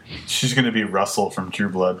exterminate them. She's going to be Russell from True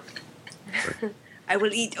Blood. I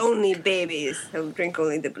will eat only babies. I will drink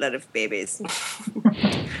only the blood of babies.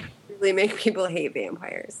 Really make people hate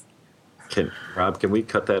vampires. Rob, can we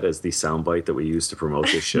cut that as the soundbite that we use to promote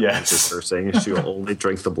this shit? Yes. Just her saying she will only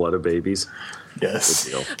drink the blood of babies. Yes.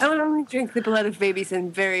 Good deal. I will only drink the blood of babies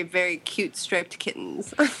and very, very cute striped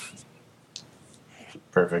kittens.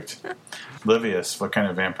 Perfect. Livius, what kind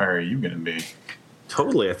of vampire are you going to be?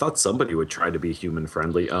 Totally. I thought somebody would try to be human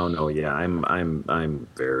friendly. Oh no, yeah, I'm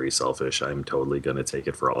very selfish. I'm totally going to take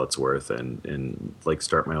it for all it's worth and like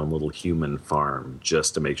start my own little human farm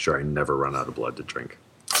just to make sure I never run out of blood to drink.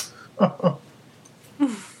 Wow.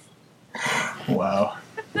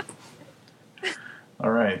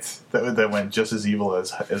 All right. That went just as evil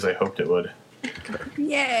as I hoped it would. Okay.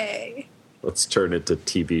 Yay. Let's turn it to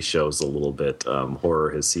TV shows a little bit. Horror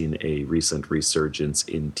has seen a recent resurgence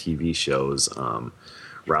in TV shows.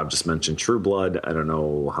 Rob just mentioned True Blood. I don't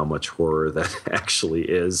know how much horror that actually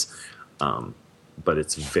is, but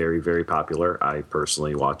it's very, very popular. I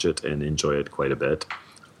personally watch it and enjoy it quite a bit.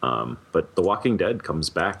 But The Walking Dead comes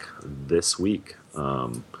back this week. I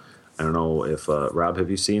don't know if, Rob, have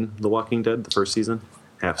you seen The Walking Dead, the first season?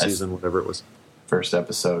 Half season, whatever it was? First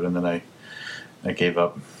episode, and then I gave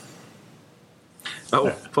up.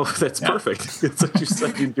 Oh, well, that's perfect. It's like you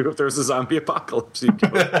said you'd do if there was a zombie apocalypse. You'd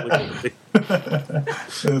give it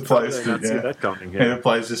It applies It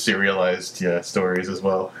applies to serialized stories as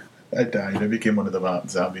well. I died. I became one of the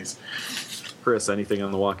zombies. Chris, anything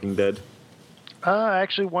on The Walking Dead? I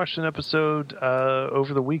actually watched an episode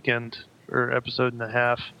over the weekend, or episode and a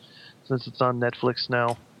half, since it's on Netflix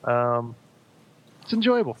now. It's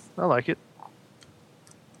enjoyable. I like it.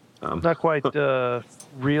 Not quite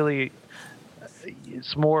really.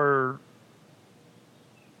 It's more.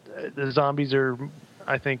 The zombies are,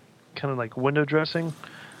 I think, kind of like window dressing,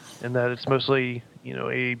 in that it's mostly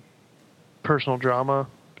a personal drama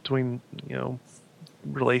between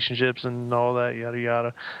relationships and all that yada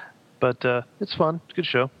yada. But it's fun. It's a good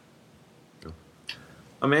show.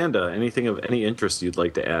 Amanda, anything of any interest you'd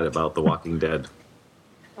like to add about The Walking Dead?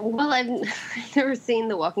 Well, I've never seen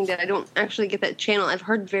The Walking Dead. I don't actually get that channel. I've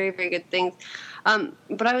heard very, very good things.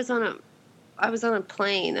 But I was on a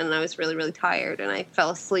plane and I was really, really tired, and I fell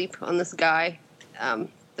asleep on this guy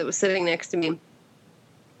that was sitting next to me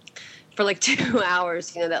for like 2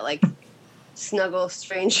 hours. That like snuggle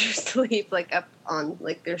stranger sleep, like up on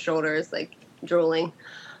like their shoulders, like drooling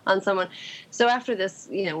on someone. So after this,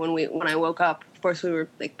 when I woke up, of course we were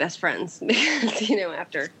like best friends because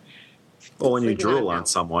after. Well, when you drool on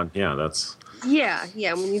someone, yeah, that's. Yeah.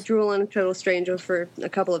 When you drool on a total stranger for a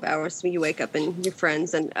couple of hours, you wake up and you're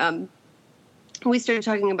friends. And we started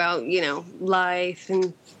talking about, life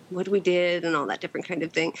and what we did and all that different kind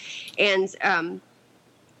of thing. And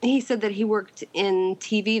he said that he worked in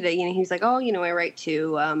TV. That he's like, oh, I write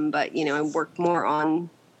too, but I work more on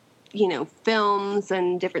films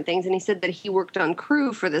and different things. And he said that he worked on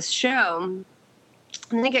crew for this show.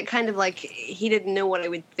 I think it kind of like he didn't know what I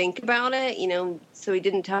would think about it, so he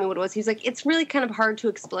didn't tell me what it was. He's like, it's really kind of hard to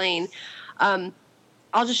explain.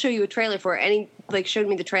 I'll just show you a trailer for it. And he showed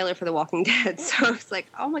me the trailer for The Walking Dead. So I was like,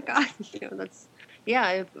 oh my God, that's,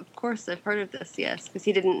 yeah, of course I've heard of this. Yes. Because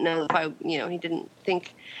he didn't know if he didn't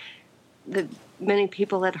think that many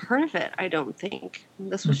people had heard of it. I don't think.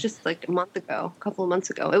 This was just like a couple of months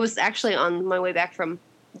ago. It was actually on my way back from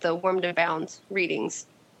the Warmed and Bound readings.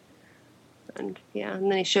 And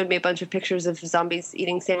then he showed me a bunch of pictures of zombies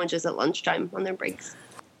eating sandwiches at lunchtime on their breaks.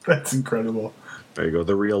 That's incredible. There you go.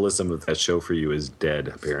 The realism of that show for you is dead,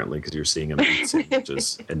 apparently, because you're seeing them eat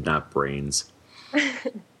sandwiches and not brains.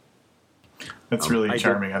 That's really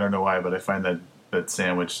charming. I don't know why, but I find that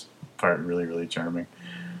sandwich part really, really charming.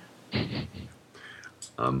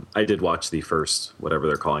 I did watch the first, whatever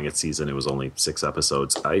they're calling it, season. It was only 6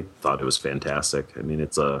 episodes. I thought it was fantastic. I mean,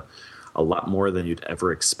 it's a lot more than you'd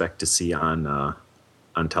ever expect to see on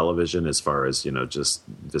television as far as, just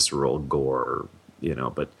visceral gore,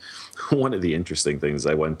 But one of the interesting things,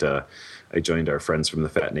 I joined our friends from the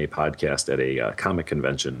Fat and A podcast at a comic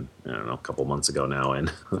convention, I don't know, a couple months ago now,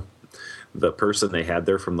 and the person they had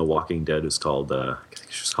there from The Walking Dead is called, I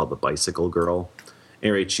think she's called the Bicycle Girl.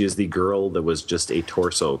 Anyway, she is the girl that was just a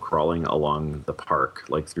torso crawling along the park,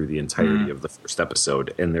 like through the entirety of the first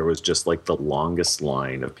episode. And there was just like the longest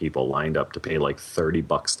line of people lined up to pay like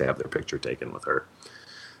 $30 to have their picture taken with her.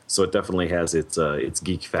 So it definitely has its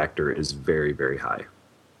geek factor is very, very high.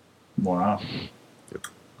 Wow. Yep.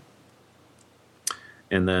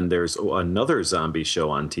 And then there's another zombie show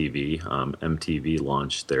on TV. MTV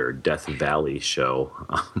launched their Death Valley show,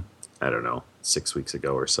 I don't know, 6 weeks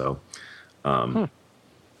ago or so.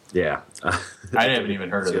 Yeah. I haven't even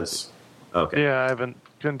heard of this. Okay. Yeah, I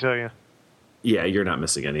couldn't tell you. Yeah, you're not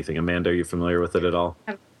missing anything. Amanda, are you familiar with it at all?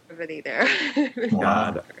 I haven't heard of it either.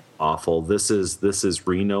 God, awful. This is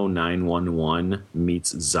Reno 911 meets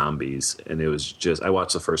zombies, and it was just, I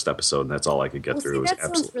watched the first episode, and that's all I could get through. See,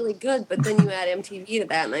 that sounds really good, but then you add MTV to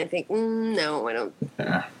that, and I think, no, I don't.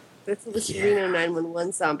 Yeah. If it was Reno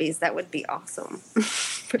 911 zombies, that would be awesome.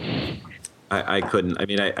 I couldn't. I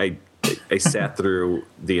mean, I sat through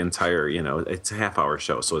the entire, it's a half-hour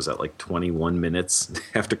show, so is that like 21 minutes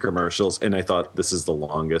after commercials? And I thought this is the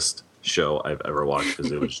longest show I've ever watched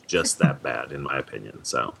because it was just that bad, in my opinion.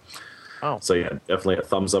 So, So yeah, definitely a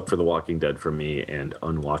thumbs up for The Walking Dead for me, and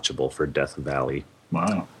unwatchable for Death Valley.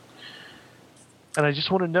 Wow. And I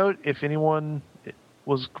just want to note, if anyone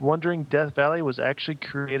was wondering, Death Valley was actually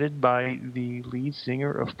created by the lead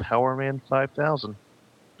singer of Powerman 5000.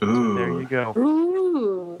 Ooh. There you go.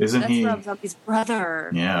 Ooh. Isn't that's he? Rob Zombie's brother.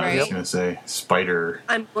 Yeah, right? I was going to say Spider.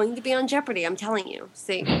 I'm going to be on Jeopardy, I'm telling you.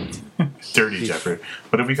 See? Dirty Jeopardy.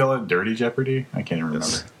 What did we call it? Dirty Jeopardy? I can't even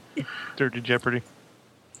remember. Dirty Jeopardy.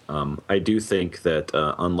 I do think that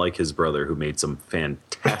unlike his brother, who made some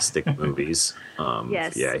fantastic movies,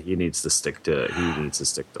 yes. Yeah, he needs to stick to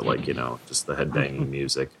like, just the headbanging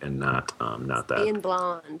music and not that. Being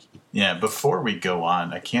blonde. Yeah, before we go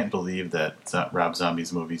on, I can't believe that Rob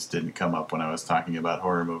Zombie's movies didn't come up when I was talking about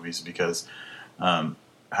horror movies, because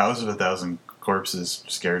House of a Thousand Corpses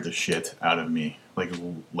scared the shit out of me,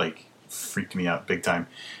 like freaked me out big time.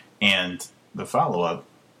 And the follow-up,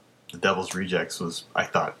 The Devil's Rejects, was, I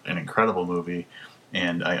thought, an incredible movie,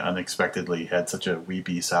 and I unexpectedly had such a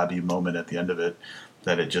weepy, sobby moment at the end of it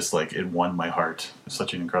that it just, it won my heart. It's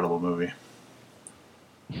such an incredible movie.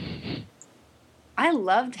 I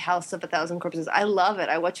loved House of a Thousand Corpses. I love it.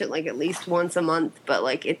 I watch it at least once a month,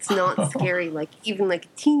 but it's not scary. Even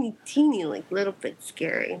teeny, little bit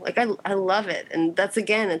scary. I love it, and that's,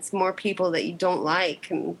 again, it's more people that you don't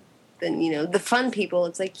like, and then the fun people.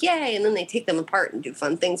 It's yay, and then they take them apart and do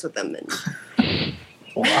fun things with them. And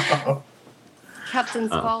Wow. Captain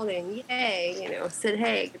Spaulding, yay! Sid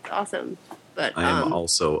Haig, it's awesome. But I am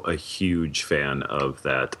also a huge fan of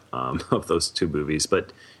that of those two movies.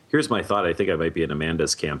 But here's my thought. I think I might be in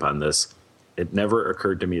Amanda's camp on this. It never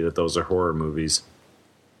occurred to me that those are horror movies.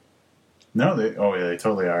 No, they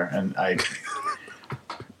totally are. And I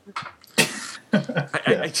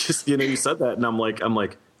just, you said that, and I'm like,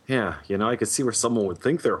 yeah, I could see where someone would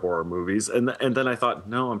think they're horror movies, and then I thought,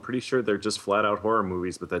 no, I'm pretty sure they're just flat out horror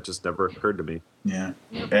movies, but that just never occurred to me. Yeah,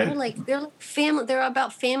 they're family. They're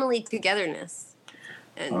about family togetherness.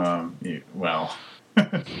 And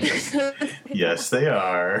yes, they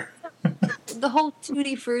are. The whole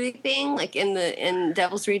Tutti Frutti thing, in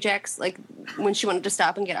Devil's Rejects, when she wanted to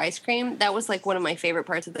stop and get ice cream, that was one of my favorite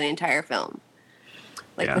parts of the entire film.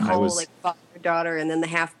 Like Yeah, the I whole was- like father daughter, and then the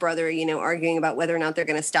half brother, arguing about whether or not they're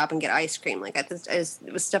going to stop and get ice cream. Like it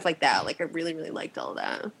was stuff like that. Like I really really liked all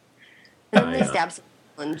that. And then they stab some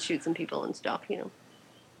people and shoot some people and stuff. I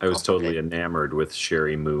was Also totally good. enamored with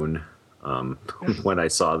Sherry Moon when I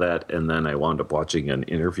saw that, and then I wound up watching an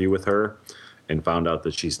interview with her and found out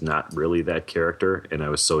that she's not really that character, and I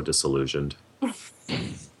was so disillusioned.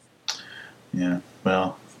 Yeah.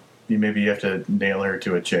 Well, maybe you have to nail her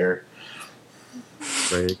to a chair.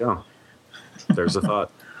 There you go. There's a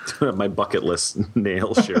thought. My bucket list: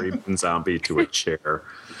 nail Sherry Moon Zombie to a chair.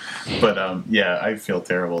 But yeah, I feel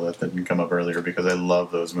terrible that didn't come up earlier because I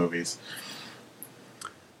love those movies.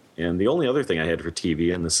 And the only other thing I had for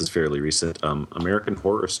TV, and this is fairly recent, American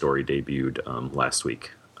Horror Story debuted last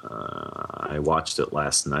week. I watched it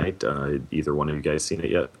last night. Either one of you guys seen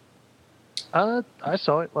it yet? I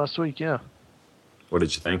saw it last week. Yeah. What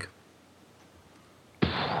did you think?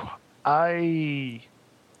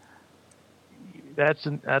 That's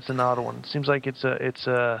an odd one. Seems like it's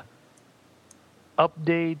a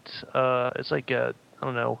update. It's like I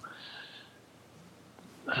don't know,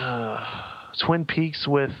 Twin Peaks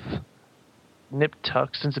with nip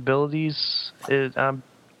tuck sensibilities. I'm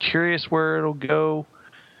curious where it'll go.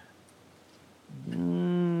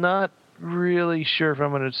 Not really sure if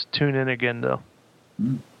I'm going to tune in again though.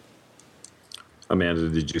 Amanda,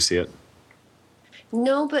 did you see it?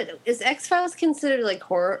 No, but is X-Files considered like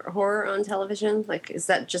horror on television? Like, is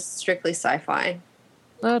that just strictly sci-fi?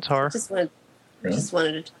 No, it's horror. Just wanted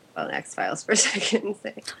to talk about X-Files for a second and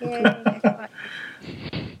say, yay, X-Files.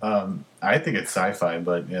 I think it's sci-fi,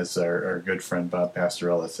 but as our good friend Bob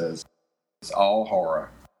Pastorella says, It's all horror.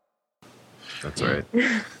 That's right.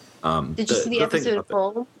 Did you see the thing episode about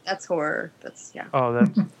of Home? That's horror. That's, yeah. Oh,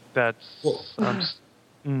 that's. Well,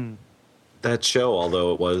 that show,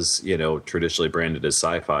 although it was, traditionally branded as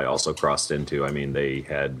sci-fi, also crossed into, they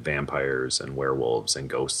had vampires and werewolves and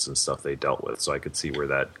ghosts and stuff they dealt with. So I could see where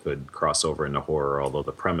that could cross over into horror, although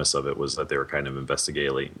the premise of it was that they were kind of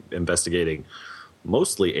investigating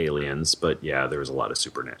mostly aliens, but yeah, there was a lot of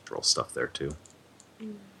supernatural stuff there too.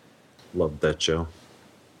 Loved that show.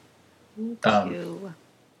 Too.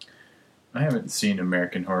 I haven't seen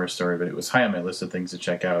American Horror Story, but it was high on my list of things to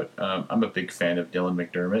check out. I'm a big fan of Dylan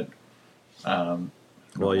McDermott.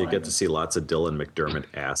 Well, you get to see lots of Dylan McDermott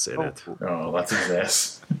ass in it. Oh, lots of his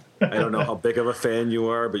ass. I don't know how big of a fan you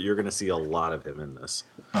are, but you're going to see a lot of him in this.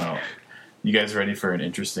 Oh, you guys ready for an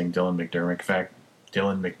interesting Dylan McDermott fact?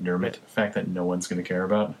 Dylan McDermott fact that no one's going to care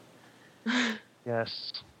about.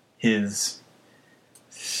 Yes. His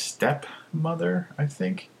stepmother, I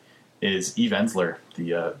think, is Eve Ensler,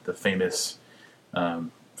 the famous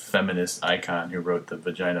feminist icon who wrote the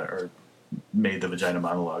vagina or made the vagina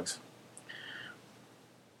monologues.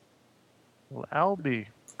 Well, Albie.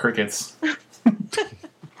 Crickets.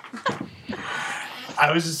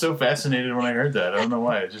 I was just so fascinated when I heard that. I don't know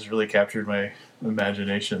why. It just really captured my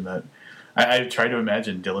imagination. That I tried to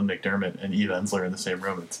imagine Dylan McDermott and Eve Ensler in the same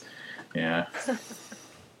room. Yeah.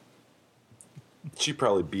 She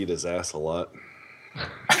probably beat his ass a lot.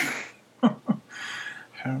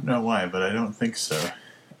 I don't know why, but I don't think so.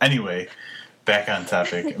 Anyway, back on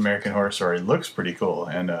topic. American Horror Story looks pretty cool,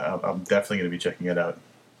 and I'm definitely going to be checking it out.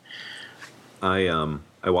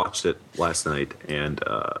 I watched it last night, and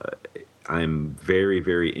I'm very,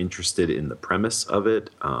 very interested in the premise of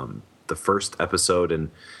it. The first episode,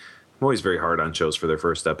 and I'm always very hard on shows for their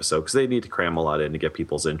first episode because they need to cram a lot in to get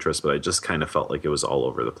people's interest, but I just kind of felt like it was all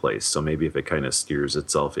over the place. So maybe if it kind of steers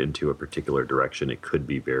itself into a particular direction, it could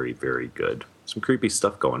be very, very good. Some creepy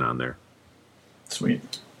stuff going on there.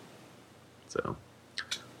 Sweet. So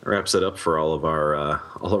that wraps it up for all of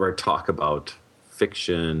our talk about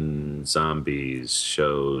fiction, zombies,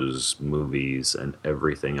 shows, movies, and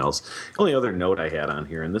everything else. The only other note I had on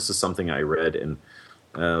here, and this is something I read, and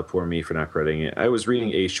poor me for not crediting it. I was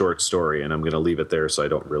reading a short story, and I'm going to leave it there so I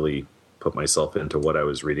don't really put myself into what I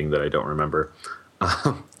was reading that I don't remember.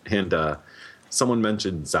 And someone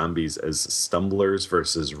mentioned zombies as stumblers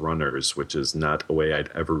versus runners, which is not a way I'd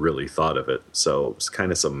ever really thought of it. So it's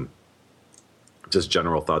kind of some just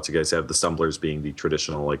general thoughts you guys have. The stumblers being the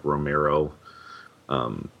traditional, like, Romero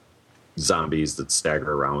zombies that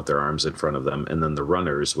stagger around with their arms in front of them, and then the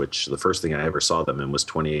runners, which the first thing I ever saw them in was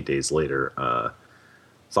 28 Days Later.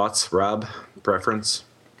 Thoughts, Rob? Preference?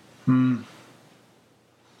 I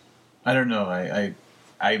don't know. I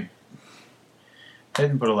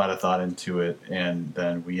didn't put a lot of thought into it, and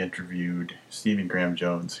then we interviewed Stephen Graham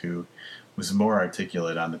Jones, who was more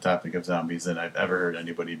articulate on the topic of zombies than I've ever heard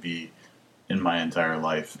anybody be in my entire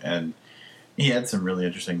life, and he had some really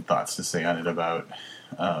interesting thoughts to say on it about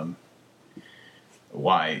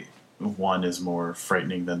why one is more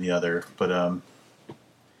frightening than the other. But I'm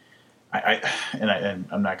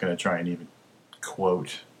not going to try and even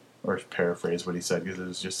quote or paraphrase what he said because it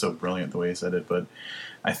was just so brilliant the way he said it. But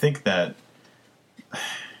I think that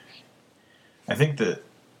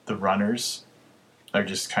the runners are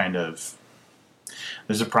just kind of,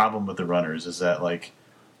 there's a problem with the runners is that like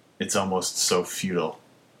it's almost so futile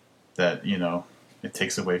that, you know, it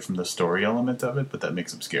takes away from the story element of it, but that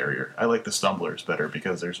makes them scarier. I like the Stumblers better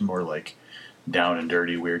because there's more like down and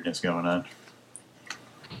dirty weirdness going on.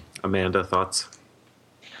 Amanda, thoughts?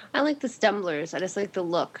 I like the Stumblers. I just like the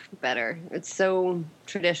look better. It's so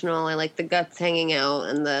traditional. I like the guts hanging out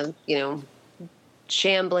and the, you know,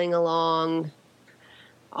 shambling along,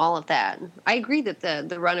 all of that. I agree that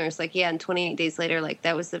the runners, like, yeah, and 28 Days Later, like,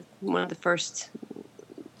 that was one of the first.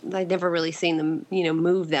 I'd never really seen them, you know,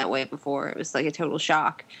 move that way before. It was like a total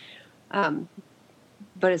shock. But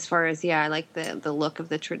as far as, yeah, I like the look of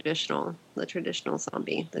the traditional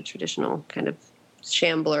zombie, the traditional kind of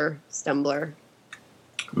shambler, stumbler.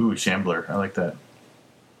 Ooh, shambler. I like that.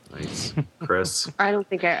 Nice. Chris? I don't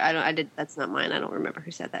think I did. That's not mine. I don't remember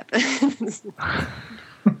who said that. But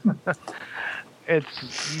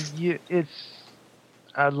It's.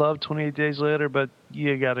 I love 28 Days Later, but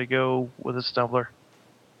you got to go with a stumbler.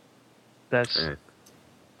 That's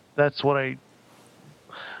what I.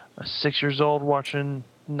 6 years old watching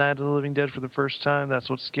Night of the Living Dead for the first time. That's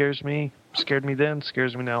what scares me. Scared me then.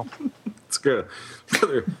 Scares me now. It's good.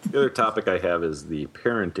 The other topic I have is the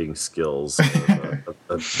parenting skills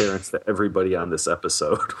of parents that everybody on this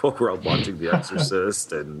episode while we're all watching The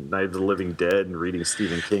Exorcist and Night of the Living Dead and reading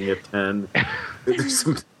Stephen King at 10. There's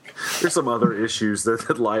some other issues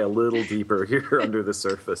that lie a little deeper here under the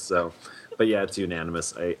surface. So, but yeah, it's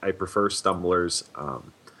unanimous. I prefer Stumblers.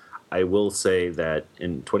 I will say that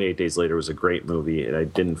in 28 Days Later was a great movie, and I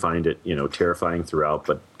didn't find it, you know, terrifying throughout,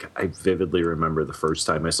 but I vividly remember the first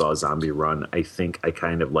time I saw a zombie run, I think I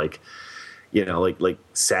kind of like, you know, like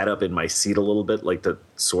sat up in my seat a little bit, like to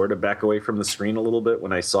sort of back away from the screen a little bit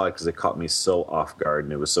when I saw it because it caught me so off guard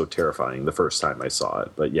and it was so terrifying the first time I saw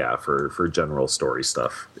it. But yeah, for general story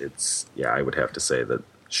stuff, I would have to say that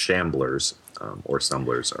Shamblers or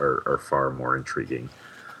Stumblers are far more intriguing.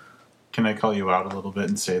 Can I call you out a little bit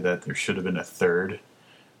and say that there should have been a third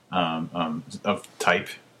of type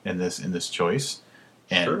in this choice,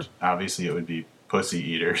 and sure. Obviously it would be pussy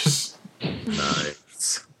eaters.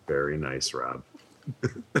 Nice, very nice, Rob.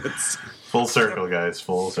 That's full circle, guys.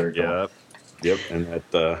 Full circle. Yep. And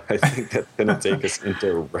that I think that's going to take us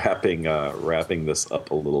into wrapping this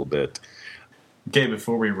up a little bit. Okay,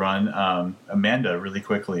 before we run, Amanda, really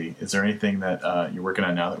quickly, is there anything that you're working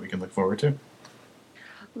on now that we can look forward to?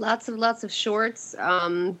 Lots of shorts.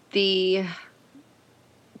 The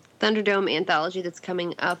Thunderdome anthology that's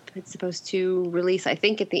coming up, it's supposed to release, I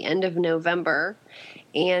think, at the end of November.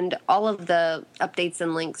 And all of the updates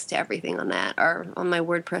and links to everything on that are on my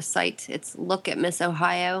WordPress site. It's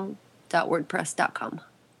lookatmissohio.wordpress.com.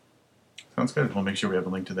 Sounds good. We'll make sure we have a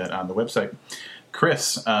link to that on the website.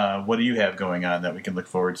 Chris, what do you have going on that we can look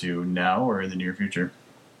forward to now or in the near future?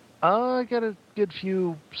 I got a good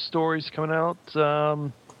few stories coming out.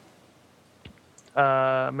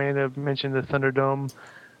 Amanda mentioned the Thunderdome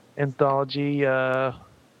anthology. And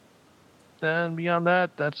beyond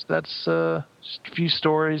that, that's just a few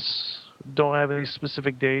stories. Don't have any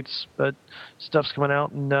specific dates, but stuff's coming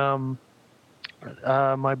out. And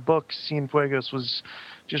my book, Cienfuegos, was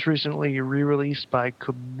just recently re-released by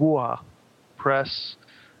Kubua Press.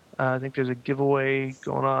 I think there's a giveaway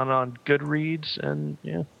going on Goodreads, and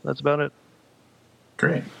yeah, that's about it.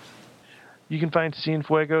 Great. You can find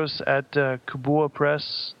Cienfuegos at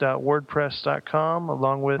kubuapress.wordpress.com,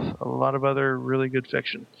 along with a lot of other really good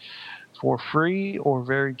fiction for free or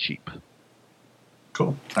very cheap.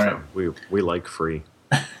 Cool. All right. We like free.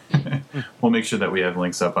 We'll make sure that we have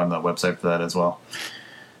links up on the website for that as well.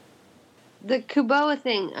 The Kuboa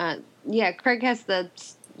thing, Craig has the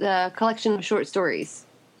collection of short stories.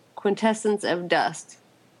 Quintessence of Dust.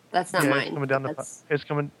 That's not mine. That's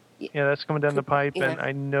coming down the pipe, yeah. And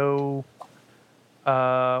I know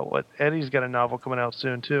Eddie's got a novel coming out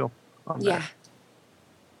soon too. Yeah.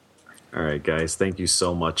 All right, guys. Thank you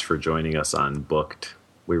so much for joining us on Booked.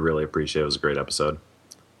 We really appreciate it. It was a great episode.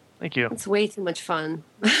 Thank you. It's way too much fun.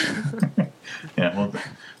 Yeah,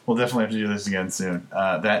 we'll definitely have to do this again soon.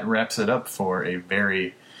 That wraps it up for a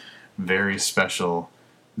very, very special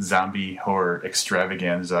zombie horror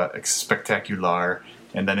extravaganza, spectacular,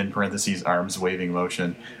 and then in parentheses, arms waving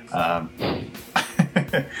motion. I'm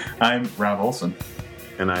Rob Olson.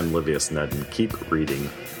 And I'm Livius Nedden. Keep reading.